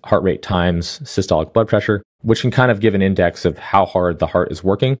product, heart rate times systolic blood pressure, which can kind of give an index of how hard the heart is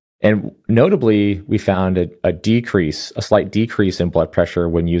working. And notably, we found a slight decrease in blood pressure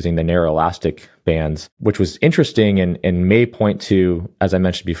when using the narrow elastic bands, which was interesting and may point to, as I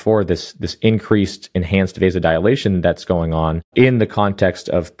mentioned before, this increased enhanced vasodilation that's going on in the context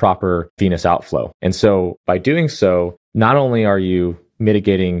of proper venous outflow. And so by doing so, not only are you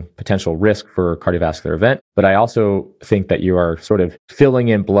mitigating potential risk for a cardiovascular event, but I also think that you are sort of filling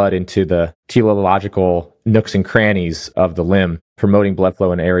in blood into the teleological nooks and crannies of the limb, promoting blood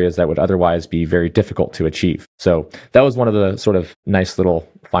flow in areas that would otherwise be very difficult to achieve. So that was one of the sort of nice little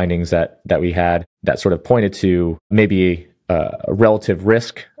findings that we had that sort of pointed to maybe a relative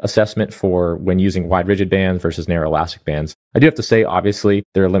risk assessment for when using wide rigid bands versus narrow elastic bands. I do have to say, obviously,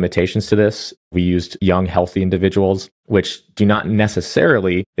 there are limitations to this. We used young, healthy individuals, which do not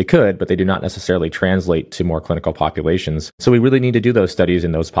necessarily, they could, but they do not necessarily translate to more clinical populations. So we really need to do those studies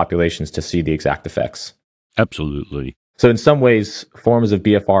in those populations to see the exact effects. Absolutely. So in some ways, forms of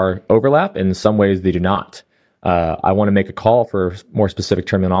BFR overlap, and in some ways they do not. I want to make a call for more specific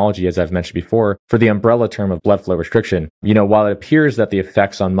terminology, as I've mentioned before, for the umbrella term of blood flow restriction. While it appears that the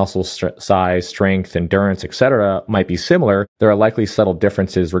effects on muscle size, strength, endurance, etc., might be similar, there are likely subtle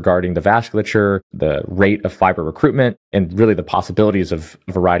differences regarding the vasculature, the rate of fiber recruitment, and really the possibilities of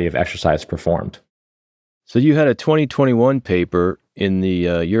a variety of exercise performed. So you had a 2021 paper in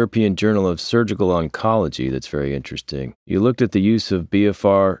the European Journal of Surgical Oncology that's very interesting. You looked at the use of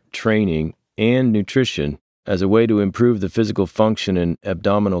BFR training and nutrition as a way to improve the physical function in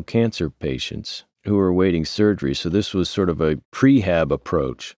abdominal cancer patients who are awaiting surgery. So this was sort of a prehab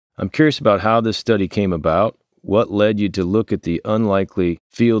approach. I'm curious about how this study came about. What led you to look at the unlikely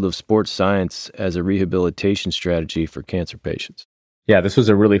field of sports science as a rehabilitation strategy for cancer patients? Yeah, this was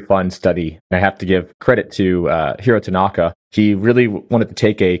a really fun study. I have to give credit to Hiro Tanaka. He really wanted to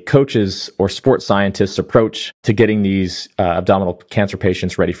take a coach's or sports scientist's approach to getting these abdominal cancer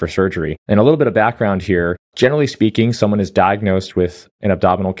patients ready for surgery. And a little bit of background here. Generally speaking, someone is diagnosed with an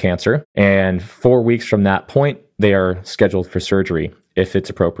abdominal cancer, and 4 weeks from that point, they are scheduled for surgery if it's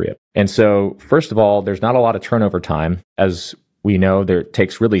appropriate. And so, first of all, there's not a lot of turnover time. As we know, it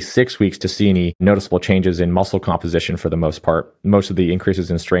takes really 6 weeks to see any noticeable changes in muscle composition for the most part. Most of the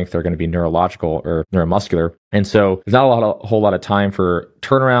increases in strength are going to be neurological or neuromuscular. And so there's not a whole lot of time for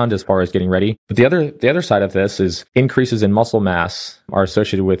turnaround as far as getting ready. But the other side of this is increases in muscle mass are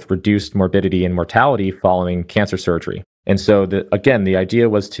associated with reduced morbidity and mortality following cancer surgery. And so, again, the idea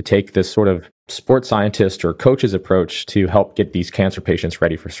was to take this sort of sports scientist or coach's approach to help get these cancer patients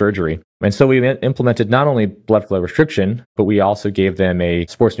ready for surgery. And so we implemented not only blood flow restriction, but we also gave them a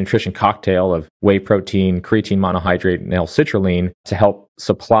sports nutrition cocktail of whey protein, creatine monohydrate, and L-citrulline to help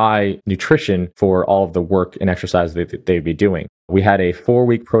supply nutrition for all of the work and exercise that they'd be doing. We had a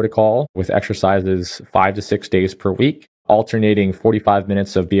 4-week protocol with exercises 5 to 6 days per week, alternating 45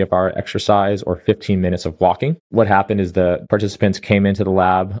 minutes of BFR exercise or 15 minutes of walking. What happened is the participants came into the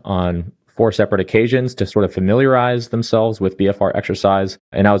lab on 4 separate occasions to sort of familiarize themselves with BFR exercise.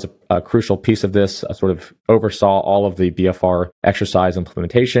 And that was a crucial piece of this. I sort of oversaw all of the BFR exercise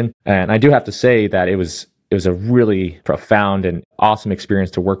implementation. And I do have to say that it was a really profound and awesome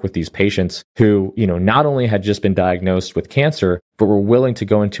experience to work with these patients who, not only had just been diagnosed with cancer, but were willing to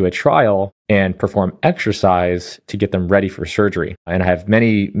go into a trial and perform exercise to get them ready for surgery. And I have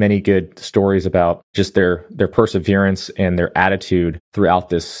many, many good stories about just their perseverance and their attitude throughout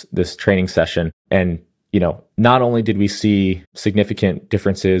this training session. And not only did we see significant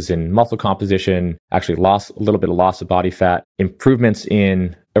differences in muscle composition, actually a little bit of loss of body fat, improvements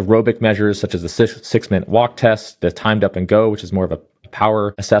in aerobic measures such as the 6-minute walk test, the timed up and go, which is more of a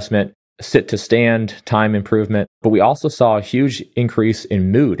power assessment, sit to stand time improvement. But we also saw a huge increase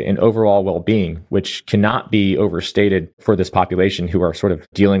in mood and overall well-being, which cannot be overstated for this population who are sort of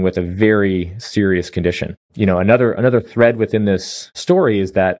dealing with a very serious condition. Another thread within this story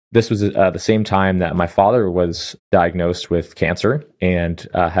is that this was the same time that my father was diagnosed with cancer and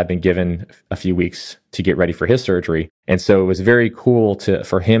had been given a few weeks to get ready for his surgery. And so it was very cool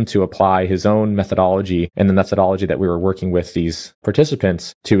for him to apply his own methodology and the methodology that we were working with these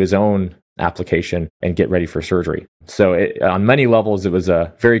participants to his own application and get ready for surgery. So on many levels, it was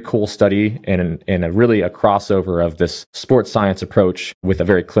a very cool study and a crossover of this sports science approach with a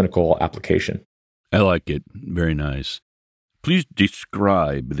very clinical application. I like it. Very nice. Please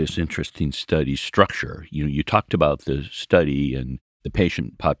describe this interesting study structure. You talked about the study and the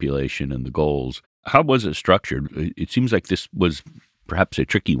patient population and the goals. How was it structured? It seems like this was perhaps a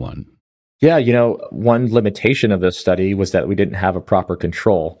tricky one. Yeah, one limitation of this study was that we didn't have a proper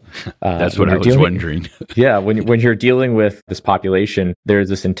control. That's what I was wondering. Yeah, when you're dealing with this population, there's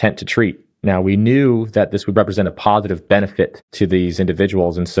this intent to treat. Now, we knew that this would represent a positive benefit to these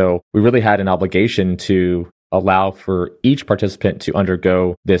individuals, and so we really had an obligation to allow for each participant to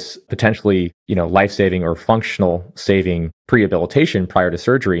undergo this potentially, life-saving or functional saving prehabilitation prior to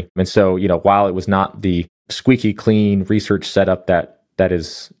surgery. And so, while it was not the squeaky clean research setup that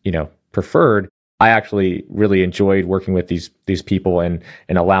is, preferred, I actually really enjoyed working with these people and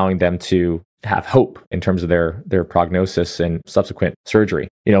allowing them to have hope in terms of their prognosis and subsequent surgery.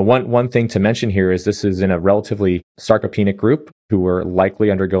 One thing to mention here is this is in a relatively sarcopenic group who were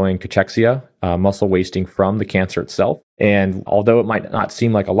likely undergoing cachexia, muscle wasting from the cancer itself. And although it might not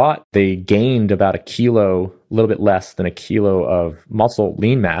seem like a lot, they gained about a little bit less than a kilo of muscle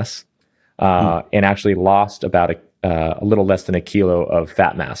lean mass, and actually lost about a little less than a kilo of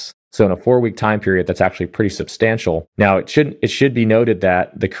fat mass. So in a 4-week time period, that's actually pretty substantial. Now, it should be noted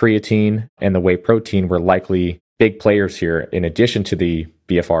that the creatine and the whey protein were likely big players here in addition to the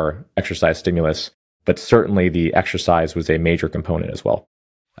BFR exercise stimulus. but certainly the exercise was a major component as well.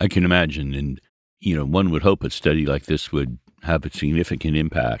 I can imagine. And, one would hope a study like this would have a significant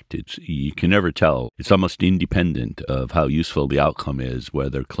impact. You can never tell. It's almost independent of how useful the outcome is,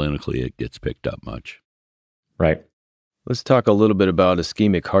 whether clinically it gets picked up much. Right. Let's talk a little bit about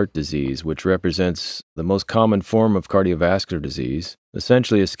ischemic heart disease, which represents the most common form of cardiovascular disease.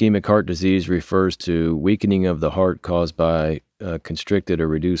 Essentially, ischemic heart disease refers to weakening of the heart caused by constricted or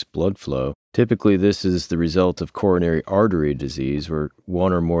reduced blood flow. Typically, this is the result of coronary artery disease, where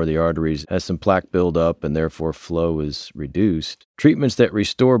one or more of the arteries has some plaque buildup and therefore flow is reduced. Treatments that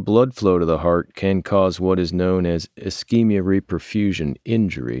restore blood flow to the heart can cause what is known as ischemia reperfusion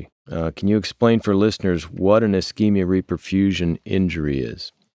injury. Can you explain for listeners what an ischemia reperfusion injury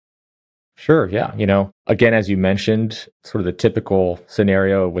is? Sure, yeah. Again, as you mentioned, sort of the typical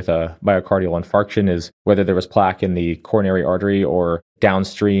scenario with a myocardial infarction is whether there was plaque in the coronary artery or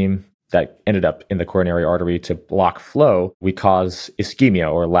downstream that ended up in the coronary artery to block flow, we cause ischemia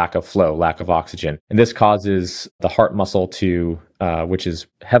or lack of flow, lack of oxygen. And this causes the heart muscle to, which is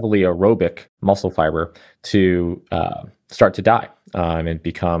heavily aerobic muscle fiber, to start to die and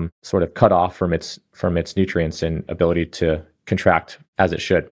become sort of cut off from its nutrients and ability to contract as it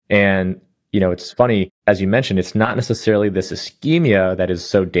should. And it's funny, as you mentioned, it's not necessarily this ischemia that is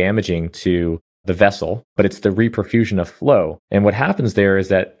so damaging to the vessel, but it's the reperfusion of flow. And what happens there is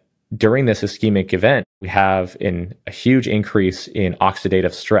that during this ischemic event, we have a huge increase in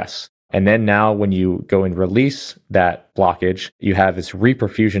oxidative stress. And then now when you go and release that blockage, you have this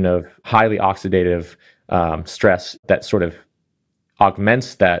reperfusion of highly oxidative stress that sort of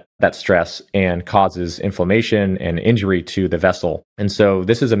augments that stress and causes inflammation and injury to the vessel. And so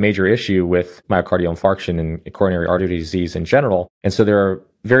this is a major issue with myocardial infarction and coronary artery disease in general. And so there are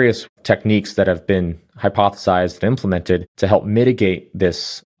various techniques that have been hypothesized and implemented to help mitigate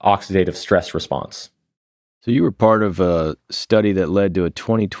this oxidative stress response. So you were part of a study that led to a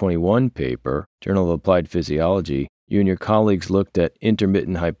 2021 paper, Journal of Applied Physiology. You and your colleagues looked at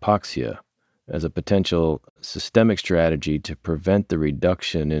intermittent hypoxia as a potential systemic strategy to prevent the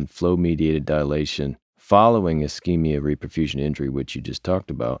reduction in flow-mediated dilation following ischemia reperfusion injury, which you just talked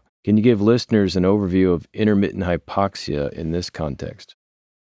about. Can you give listeners an overview of intermittent hypoxia in this context?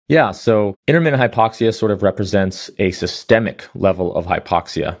 Yeah, so intermittent hypoxia sort of represents a systemic level of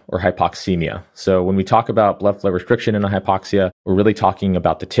hypoxia or hypoxemia. So when we talk about blood flow restriction in a hypoxia, we're really talking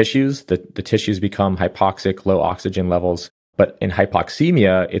about the tissues. The tissues become hypoxic, low oxygen levels. But in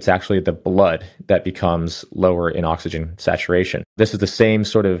hypoxemia, it's actually the blood that becomes lower in oxygen saturation. This is the same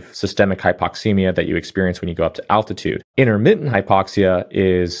sort of systemic hypoxemia that you experience when you go up to altitude. Intermittent hypoxia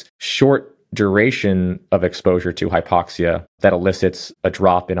is short duration of exposure to hypoxia that elicits a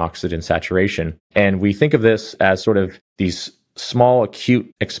drop in oxygen saturation. And we think of this as sort of these small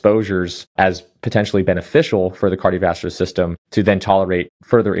acute exposures as potentially beneficial for the cardiovascular system to then tolerate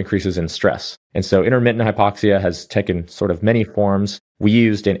further increases in stress. And so intermittent hypoxia has taken sort of many forms. We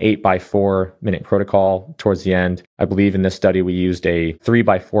used an 8x4 minute protocol towards the end. I believe in this study, we used a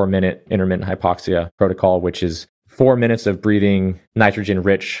 3x4 minute intermittent hypoxia protocol, which is 4 minutes of breathing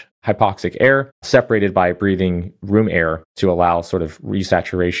nitrogen-rich hypoxic air separated by breathing room air to allow sort of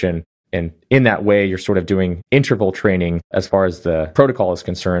resaturation. And in that way, you're sort of doing interval training as far as the protocol is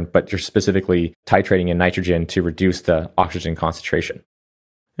concerned, but you're specifically titrating in nitrogen to reduce the oxygen concentration.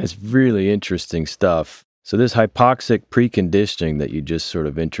 It's really interesting stuff. So this hypoxic preconditioning that you just sort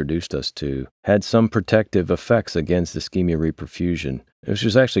of introduced us to had some protective effects against ischemia reperfusion, which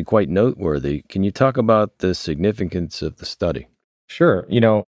was actually quite noteworthy. Can you talk about the significance of the study? Sure.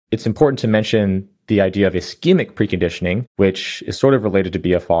 It's important to mention the idea of ischemic preconditioning, which is sort of related to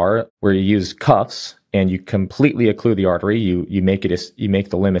BFR, where you use cuffs and you completely occlude the artery. You make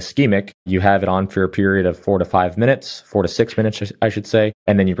the limb ischemic. You have it on for a period of 4 to 5 minutes, 4 to 6 minutes, I should say.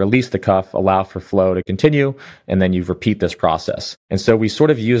 And then you release the cuff, allow for flow to continue, and then you repeat this process. And so we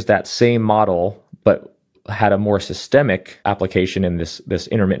sort of use that same model, but had a more systemic application in this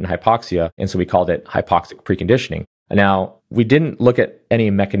intermittent hypoxia. And so we called it hypoxic preconditioning. Now, we didn't look at any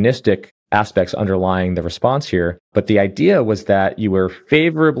mechanistic aspects underlying the response here, but the idea was that you were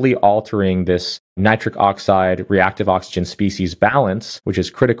favorably altering this nitric oxide reactive oxygen species balance, which is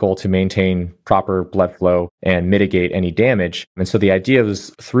critical to maintain proper blood flow and mitigate any damage. And so the idea was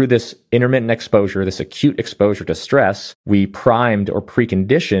through this intermittent exposure, this acute exposure to stress, we primed or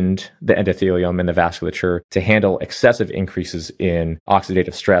preconditioned the endothelium and the vasculature to handle excessive increases in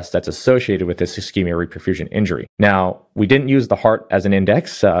oxidative stress that's associated with this ischemia reperfusion injury. Now, we didn't use the heart as an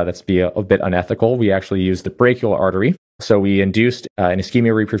index. That's be a bit unethical. We actually used the brachial artery. So we induced an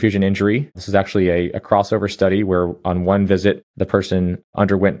ischemia reperfusion injury. This is actually a crossover study where on one visit, the person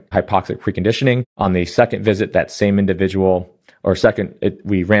underwent hypoxic preconditioning. On the second visit, that same individual, or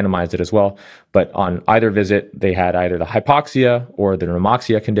we randomized it as well. But on either visit, they had either the hypoxia or the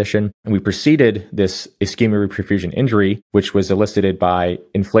pneumoxia condition. And we preceded this ischemia reperfusion injury, which was elicited by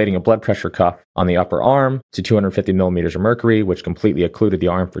inflating a blood pressure cuff on the upper arm to 250 millimeters of mercury, which completely occluded the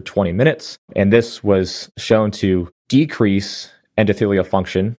arm for 20 minutes. And this was shown to decrease endothelial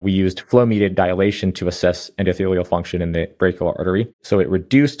function. We used flow-mediated dilation to assess endothelial function in the brachial artery. So it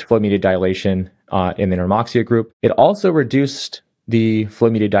reduced flow-mediated dilation in the pneumoxia group. It also reduced the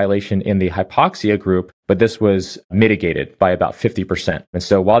flow-mediated dilation in the hypoxia group, but this was mitigated by about 50%. And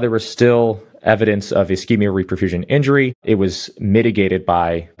so while there was still evidence of ischemia reperfusion injury, it was mitigated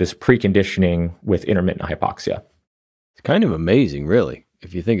by this preconditioning with intermittent hypoxia. It's kind of amazing, really,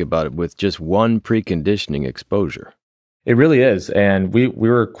 if you think about it, with just one preconditioning exposure. It really is. And we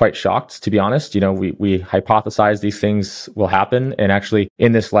were quite shocked, to be honest. We hypothesized these things will happen. And actually,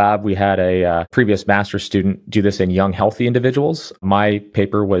 in this lab, we had a previous master's student do this in young, healthy individuals. My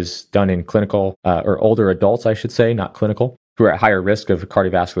paper was done in clinical, or older adults, I should say, not clinical, who are at higher risk of a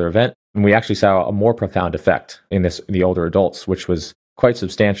cardiovascular event. And we actually saw a more profound effect in the older adults, which was quite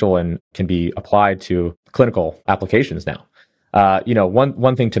substantial and can be applied to clinical applications now.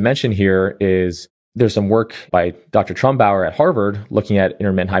 One thing to mention here is there's some work by Dr. Trumbauer at Harvard looking at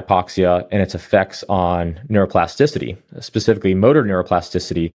intermittent hypoxia and its effects on neuroplasticity, specifically motor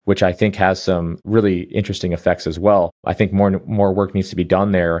neuroplasticity, which I think has some really interesting effects as well. I think more work needs to be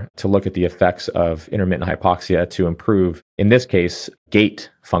done there to look at the effects of intermittent hypoxia to improve, in this case, gait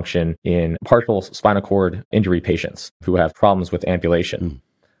function in partial spinal cord injury patients who have problems with ambulation.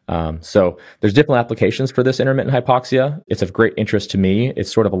 So there's different applications for this intermittent hypoxia. It's of great interest to me. It's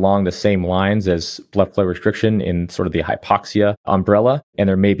sort of along the same lines as blood flow restriction in sort of the hypoxia umbrella. And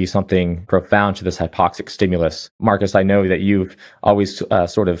there may be something profound to this hypoxic stimulus. Marcas, I know that you've always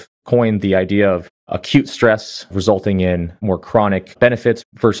sort of coined the idea of acute stress resulting in more chronic benefits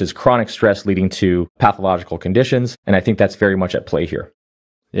versus chronic stress leading to pathological conditions. And I think that's very much at play here.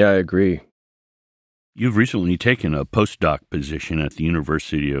 Yeah, I agree. You've recently taken a postdoc position at the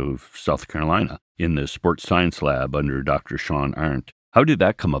University of South Carolina in the sports science lab under Dr. Sean Arndt. How did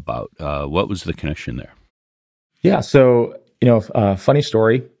that come about? What was the connection there? Yeah, so, funny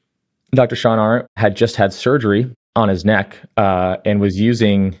story. Dr. Sean Arndt had just had surgery on his neck and was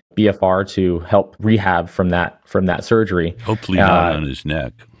using BFR to help rehab from that surgery. Hopefully not on his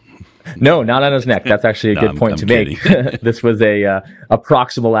neck. No, not on his neck. That's actually a good point to make. This was a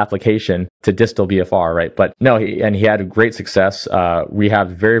proximal application to distal BFR, right? But no, he had a great success.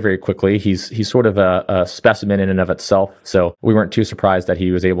 Rehabbed very, very quickly. He's sort of a specimen in and of itself. So we weren't too surprised that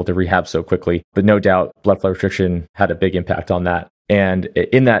he was able to rehab so quickly. But no doubt, blood flow restriction had a big impact on that. And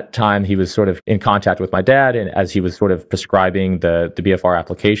in that time, he was sort of in contact with my dad, and as he was sort of prescribing the BFR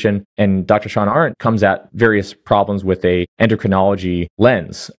application. And Dr. Sean Arndt comes at various problems with a endocrinology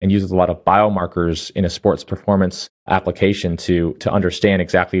lens and uses a lot of biomarkers in a sports performance application to understand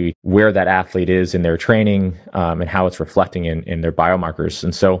exactly where that athlete is in their training and how it's reflecting in their biomarkers.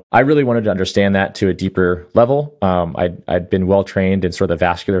 And so I really wanted to understand that to a deeper level. I'd been well trained in sort of the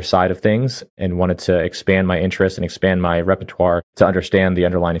vascular side of things and wanted to expand my interest and expand my repertoire to understand the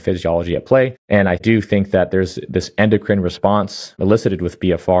underlying physiology at play. And I do think that there's this endocrine response elicited with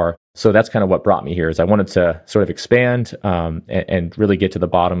BFR. So that's kind of what brought me here, is I wanted to sort of expand and really get to the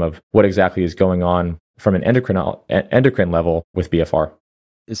bottom of what exactly is going on from an endocrine level with BFR.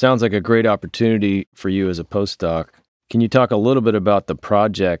 It sounds like a great opportunity for you as a postdoc. Can you talk a little bit about the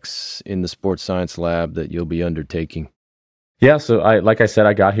projects in the sports science lab that you'll be undertaking? Yeah, so like I said,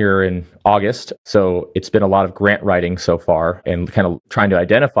 I got here in August, so it's been a lot of grant writing so far and kind of trying to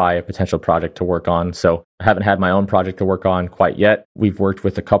identify a potential project to work on. So I haven't had my own project to work on quite yet. We've worked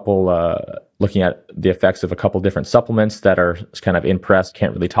with a couple, looking at the effects of a couple different supplements that are kind of in press.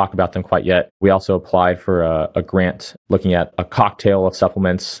 Can't really talk about them quite yet. We also applied for a grant looking at a cocktail of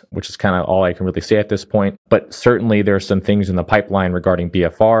supplements, which is kind of all I can really say at this point. But certainly there's some things in the pipeline regarding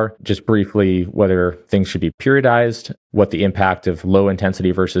BFR. Just briefly, whether things should be periodized, what the impact of low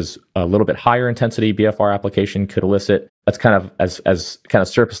intensity versus a little bit higher intensity BFR application could elicit. That's kind of as kind of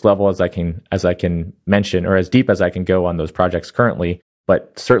surface level as I can mention, or as deep as I can go on those projects currently.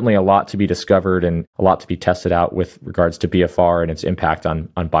 But certainly a lot to be discovered and a lot to be tested out with regards to BFR and its impact on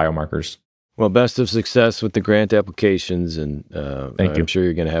biomarkers. Well, best of success with the grant applications, and Thank you. I'm sure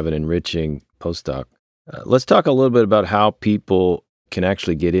you're going to have an enriching postdoc. Let's talk a little bit about how people can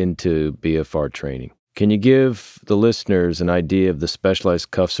actually get into BFR training. Can you give the listeners an idea of the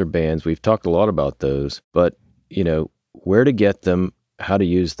specialized cuffs or bands? We've talked a lot about those, but where to get them, how to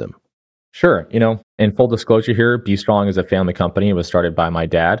use them. Sure. In full disclosure here, Be Strong is a family company. It was started by my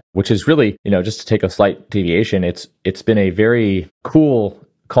dad, which is really, just to take a slight deviation, it's been a very cool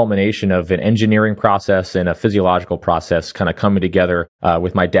culmination of an engineering process and a physiological process kind of coming together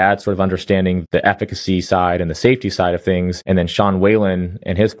with my dad sort of understanding the efficacy side and the safety side of things, and then Sean Whalen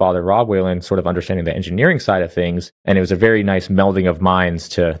and his father, Rob Whalen, sort of understanding the engineering side of things. And it was a very nice melding of minds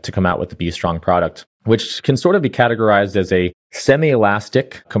to come out with the Be Strong product, which can sort of be categorized as a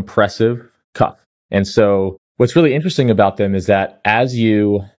semi-elastic compressive cuff. And so what's really interesting about them is that as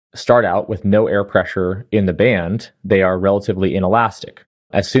you start out with no air pressure in the band, they are relatively inelastic.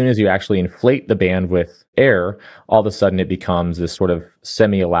 As soon as you actually inflate the band with air, all of a sudden it becomes this sort of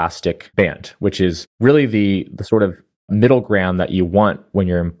semi-elastic band, which is really the sort of middle ground that you want when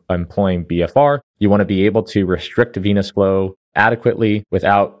you're employing BFR. You want to be able to restrict venous flow adequately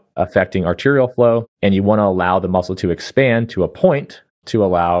without affecting arterial flow, and you want to allow the muscle to expand to a point to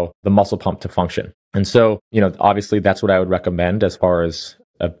allow the muscle pump to function. And so, obviously that's what I would recommend as far as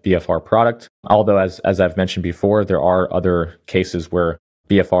a BFR product. Although, as I've mentioned before, there are other cases where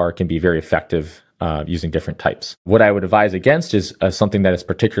BFR can be very effective using different types. What I would advise against is something that is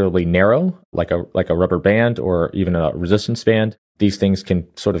particularly narrow, like a rubber band or even a resistance band. These things can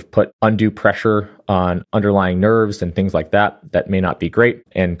sort of put undue pressure on underlying nerves and things like that may not be great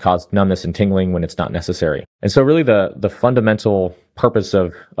and cause numbness and tingling when it's not necessary. And so really the fundamental purpose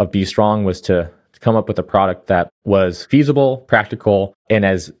of Be Strong was to come up with a product that was feasible, practical, and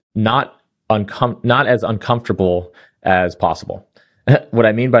as not as uncomfortable as possible. What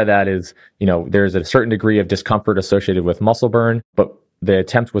I mean by that is, there's a certain degree of discomfort associated with muscle burn, but the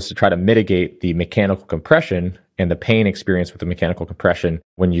attempt was to try to mitigate the mechanical compression and the pain experienced with the mechanical compression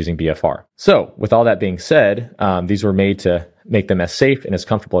when using BFR. So with all that being said, these were made to make them as safe and as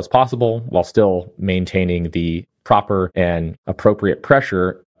comfortable as possible while still maintaining the proper and appropriate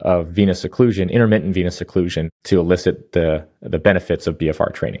pressure of venous occlusion, intermittent venous occlusion, to elicit the benefits of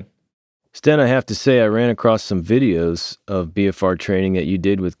BFR training. Sten, I have to say I ran across some videos of BFR training that you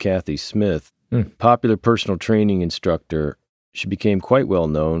did with Kathy Smith, popular personal training instructor. She became quite well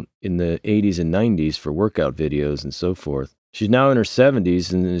known in the 80s and 90s for workout videos and so forth. She's now in her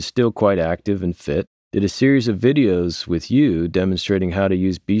 70s and is still quite active and fit. Did a series of videos with you demonstrating how to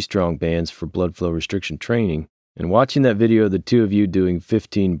use Be Strong bands for blood flow restriction training. And watching that video of the two of you doing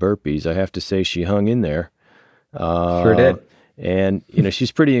 15 burpees, I have to say she hung in there. Sure did. And,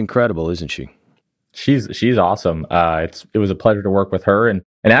 she's pretty incredible, isn't she? She's awesome. It was a pleasure to work with her. And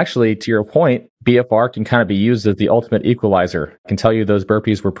actually, to your point, BFR can kind of be used as the ultimate equalizer. I can tell you those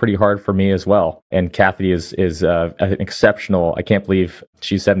burpees were pretty hard for me as well. And Kathy is an exceptional. I can't believe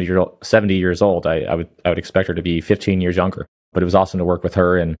she's 70 years old. I would expect her to be 15 years younger. But it was awesome to work with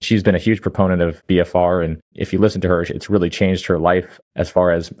her, and she's been a huge proponent of BFR. And if you listen to her, it's really changed her life as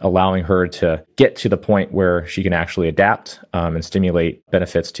far as allowing her to get to the point where she can actually adapt and stimulate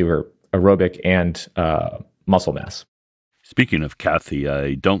benefits to her aerobic and muscle mass. Speaking of Kathy,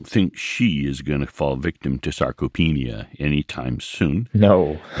 I don't think she is going to fall victim to sarcopenia anytime soon.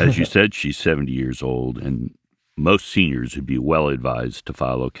 No. As you said, she's 70 years old, and most seniors would be well advised to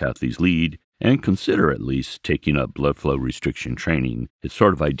follow Kathy's lead and consider at least taking up blood flow restriction training. It's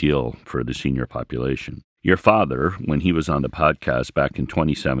sort of ideal for the senior population. Your father, when he was on the podcast back in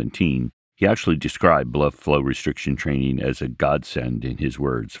 2017, he actually described blood flow restriction training as a godsend, in his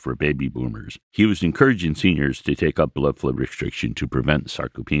words, for baby boomers. He was encouraging seniors to take up blood flow restriction to prevent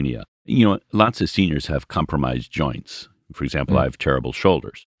sarcopenia. Lots of seniors have compromised joints. For example, I have terrible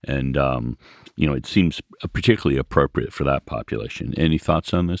shoulders. And, it seems particularly appropriate for that population. Any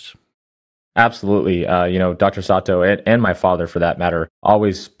thoughts on this? Absolutely. Dr. Sato and my father, for that matter,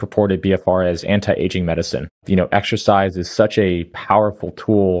 always purported BFR as anti-aging medicine. Exercise is such a powerful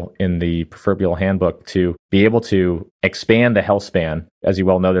tool in the proverbial handbook to be able to expand the health span. As you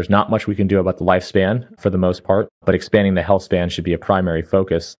well know, there's not much we can do about the lifespan for the most part, but expanding the health span should be a primary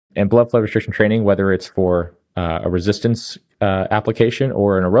focus. And blood flow restriction training, whether it's for a resistance application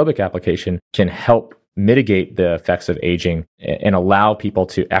or an aerobic application, can help mitigate the effects of aging and allow people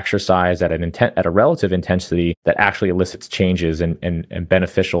to exercise at a relative intensity that actually elicits changes and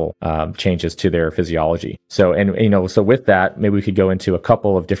beneficial changes to their physiology. So with that, maybe we could go into a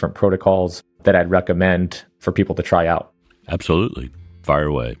couple of different protocols that I'd recommend for people to try out. Absolutely. Fire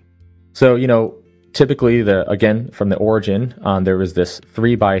away. So, typically from the origin, there was this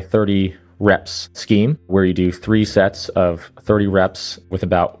 3x30 reps scheme where you do 3 sets of 30 reps with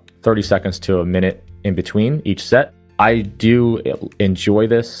about 30 seconds to a minute in between each set. I do enjoy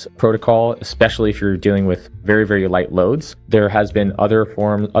this protocol, especially if you're dealing with very, very light loads. There has been other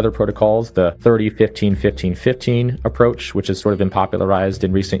protocols, the 30-15-15-15 approach, which has sort of been popularized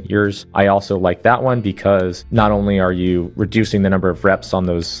in recent years. I also like that one because not only are you reducing the number of reps on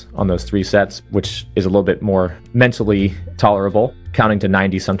those 3 sets, which is a little bit more mentally tolerable. Counting to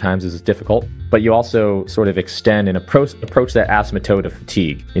 90 sometimes is difficult, but you also sort of extend and approach that asymptote of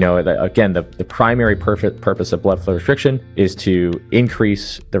fatigue. Again, the primary purpose of blood flow restriction is to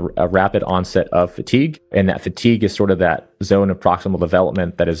increase the rapid onset of fatigue, and that fatigue is sort of that zone of proximal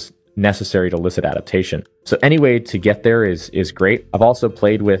development that is necessary to elicit adaptation. So any way to get there is great. I've also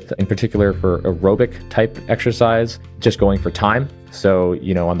played with, in particular for aerobic type exercise, just going for time. So,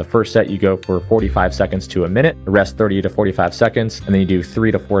 on the first set, you go for 45 seconds to a minute, rest 30 to 45 seconds, and then you do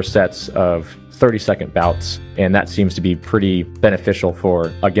 3 to 4 sets of 30-second bouts. And that seems to be pretty beneficial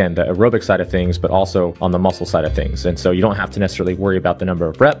for, again, the aerobic side of things, but also on the muscle side of things. And so you don't have to necessarily worry about the number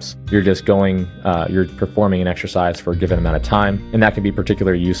of reps. You're just you're performing an exercise for a given amount of time. And that can be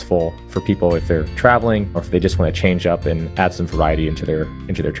particularly useful for people if they're traveling or if they just want to change up and add some variety into their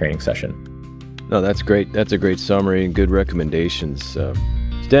training session. No, that's great. That's a great summary and good recommendations.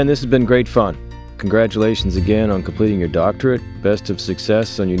 Sten, this has been great fun. Congratulations again on completing your doctorate. Best of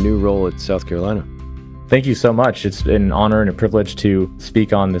success on your new role at South Carolina. Thank you so much. It's been an honor and a privilege to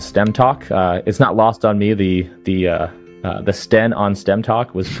speak on the STEM Talk. It's not lost on me. The Sten on STEM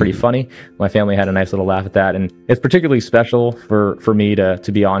Talk was pretty funny. My family had a nice little laugh at that, and it's particularly special for me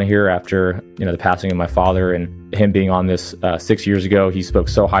to be on here after the passing of my father and him being on this 6 years ago. He spoke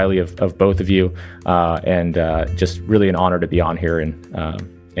so highly of both of you, and just really an honor to be on here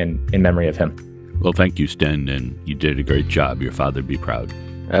in memory of him. Well, thank you, Sten, and you did a great job. Your father'd be proud.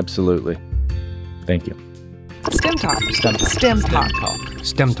 Absolutely. Thank you. STEM Talk. STEM Talk.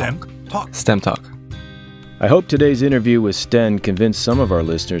 STEM Talk. STEM Talk. I hope today's interview with Sten convinced some of our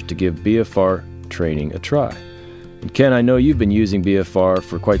listeners to give BFR training a try. And Ken, I know you've been using BFR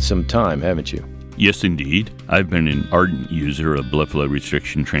for quite some time, haven't you? Yes, indeed. I've been an ardent user of blood flow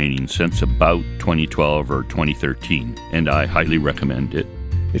restriction training since about 2012 or 2013, and I highly recommend it.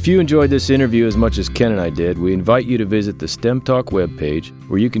 If you enjoyed this interview as much as Ken and I did, we invite you to visit the STEM Talk webpage,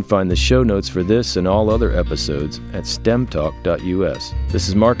 where you can find the show notes for this and all other episodes at stemtalk.us. This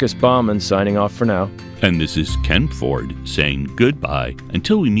is Marcas Bamman signing off for now. And this is Ken Ford saying goodbye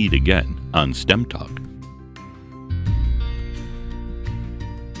until we meet again on STEM Talk.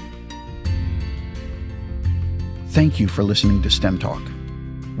 Thank you for listening to STEM Talk.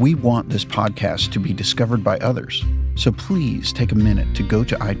 We want this podcast to be discovered by others, so please take a minute to go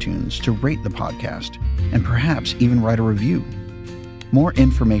to iTunes to rate the podcast and perhaps even write a review. More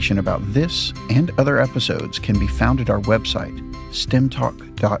information about this and other episodes can be found at our website,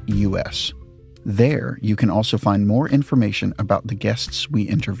 stemtalk.us. There, you can also find more information about the guests we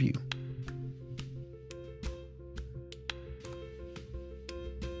interview.